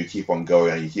you keep on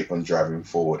going and you keep on driving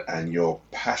forward, and you're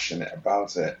passionate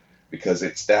about it because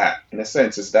it's that, in a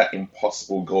sense, it's that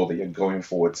impossible goal that you're going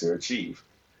forward to achieve.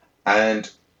 And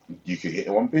you can hit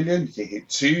 1 billion, you can hit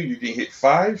two, you can hit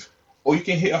five, or you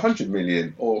can hit 100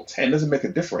 million or 10. Doesn't make a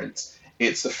difference.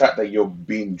 It's the fact that you're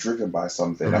being driven by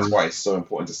something. That's Mhm. why it's so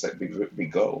important to set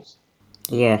big goals.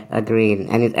 Yeah, agreed.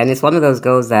 And it's one of those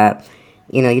goals that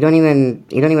you don't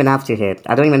even have to hit.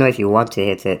 I don't even know if you want to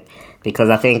hit it, because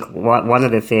I think one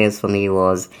of the fears for me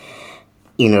was,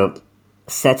 you know,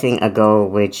 setting a goal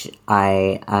which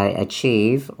I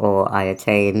achieve or I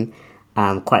attain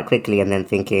quite quickly, and then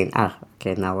thinking,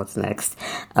 okay, now what's next?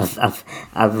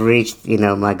 I've reached,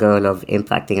 my goal of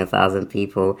impacting 1,000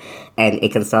 people, and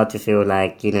it can start to feel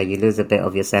like, you lose a bit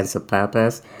of your sense of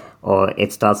purpose, or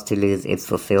it starts to lose its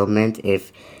fulfillment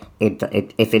if it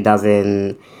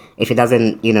doesn't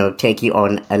take you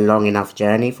on a long enough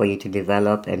journey for you to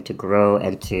develop and to grow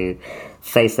and to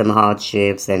face some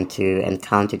hardships and to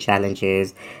encounter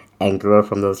challenges and grow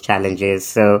from those challenges.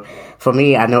 So for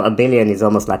me, I know 1 billion is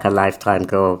almost like a lifetime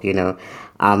goal.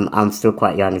 I'm still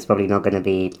quite young. It's probably not going to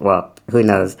be, well, who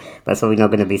knows, but it's probably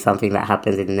not going to be something that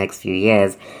happens in the next few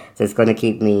years. So it's going to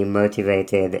keep me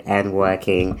motivated and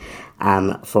working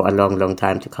for a long, long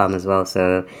time to come as well.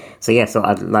 So yeah, so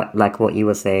I'd like what you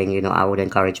were saying, I would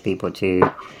encourage people to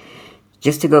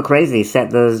just to go crazy,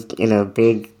 set those,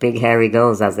 big hairy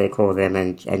goals as they call them,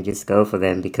 and just go for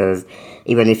them, because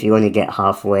even if you only get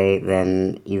halfway,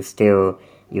 then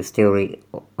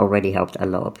already helped a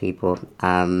lot of people.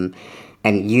 And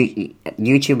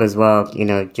YouTube as well,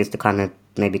 just to kind of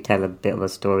maybe tell a bit of a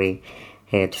story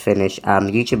here to finish.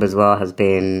 YouTube as well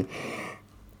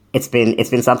it's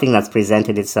been something that's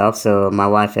presented itself. So my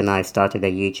wife and I started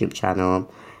a YouTube channel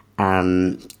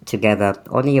together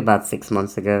only about 6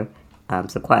 months ago.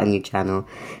 So quite a new channel.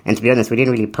 And to be honest, we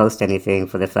didn't really post anything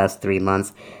for the first 3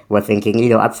 months. We're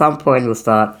thinking, at some point we'll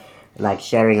start like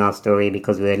sharing our story,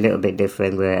 because we're a little bit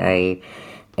different. We're a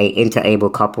inter-able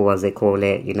couple, as they call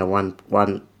it.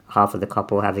 One half of the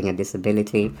couple having a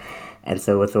disability. And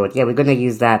so we thought, yeah, we're going to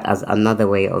use that as another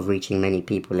way of reaching many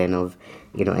people and of,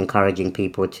 encouraging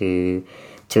people to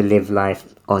live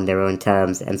life on their own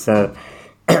terms. And so,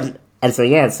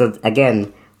 yeah, so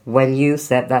again, when you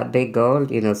set that big goal,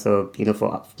 for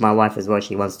my wife as well,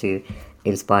 she wants to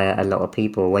inspire a lot of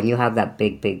people. When you have that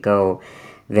big goal,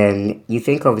 then you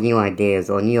think of new ideas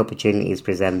or new opportunities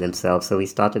present themselves. So we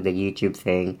started the YouTube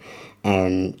thing,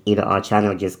 and, our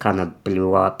channel just kind of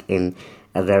blew up in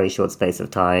a very short space of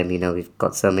time. We've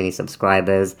got so many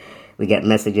subscribers. We get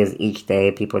messages each day,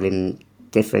 people in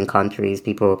different countries,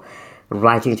 people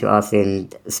writing to us in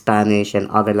Spanish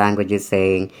and other languages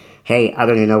saying, hey, I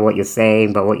don't even know what you're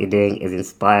saying, but what you're doing is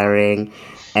inspiring.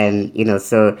 And,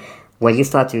 so when you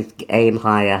start to aim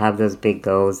higher, have those big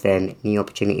goals, then new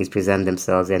opportunities present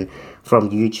themselves. And from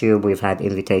YouTube, we've had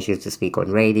invitations to speak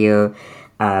on radio,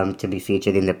 to be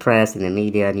featured in the press, in the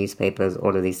media, newspapers,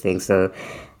 all of these things. So,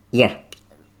 yeah,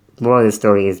 moral of the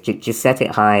story is just set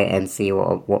it high and see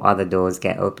what other doors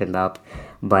get opened up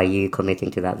by you committing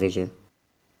to that vision.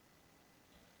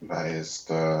 That is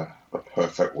the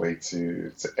perfect way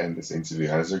to end this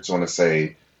interview. I just want to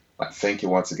say, like, thank you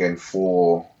once again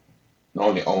for not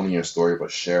only owning your story,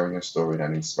 but sharing your story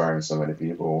and inspiring so many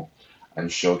people, and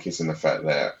showcasing the fact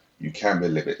that you can be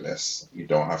limitless. You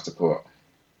don't have to put,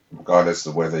 regardless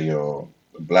of whether you're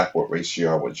black, what race you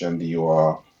are, what gender you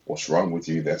are, what's wrong with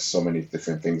you, there's so many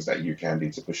different things that you can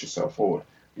do to push yourself forward.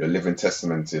 You're a living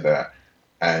testament to that.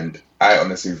 And I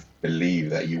honestly believe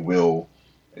that you will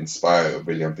inspire 1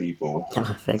 billion people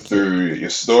Thank you. through your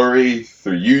story,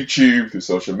 through YouTube, through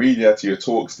social media, to your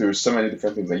talks, through so many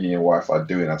different things that you and your wife are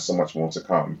doing. There's so much more to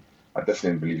come. I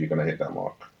definitely believe you're going to hit that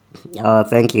mark. Oh,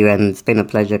 thank you. And it's been a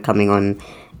pleasure coming on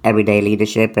Everyday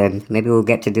Leadership, and maybe we'll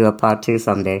get to do a part 2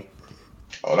 someday.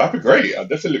 Oh, that'd be great. I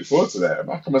definitely look forward to that. I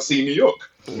might come and see you in New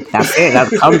York. That's it.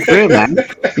 That's come through, man.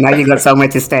 Now you got somewhere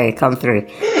to stay. Come through.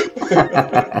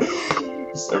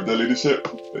 Everyday Leadership.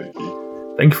 Thank you.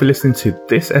 Thank you for listening to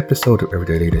this episode of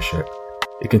Everyday Leadership.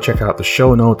 You can check out the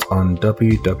show notes on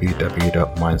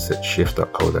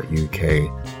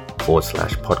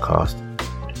www.mindsetshift.co.uk/podcast,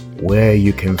 where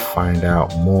you can find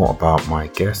out more about my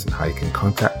guests and how you can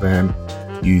contact them.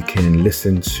 You can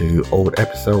listen to old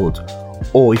episodes,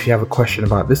 or if you have a question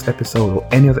about this episode or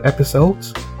any other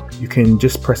episodes, you can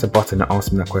just press a button and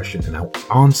ask me that question and I'll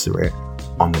answer it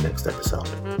on the next episode.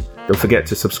 Don't forget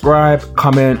to subscribe,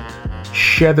 comment,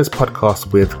 share this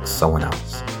podcast with someone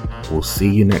else. We'll see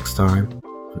you next time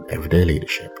on Everyday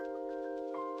Leadership.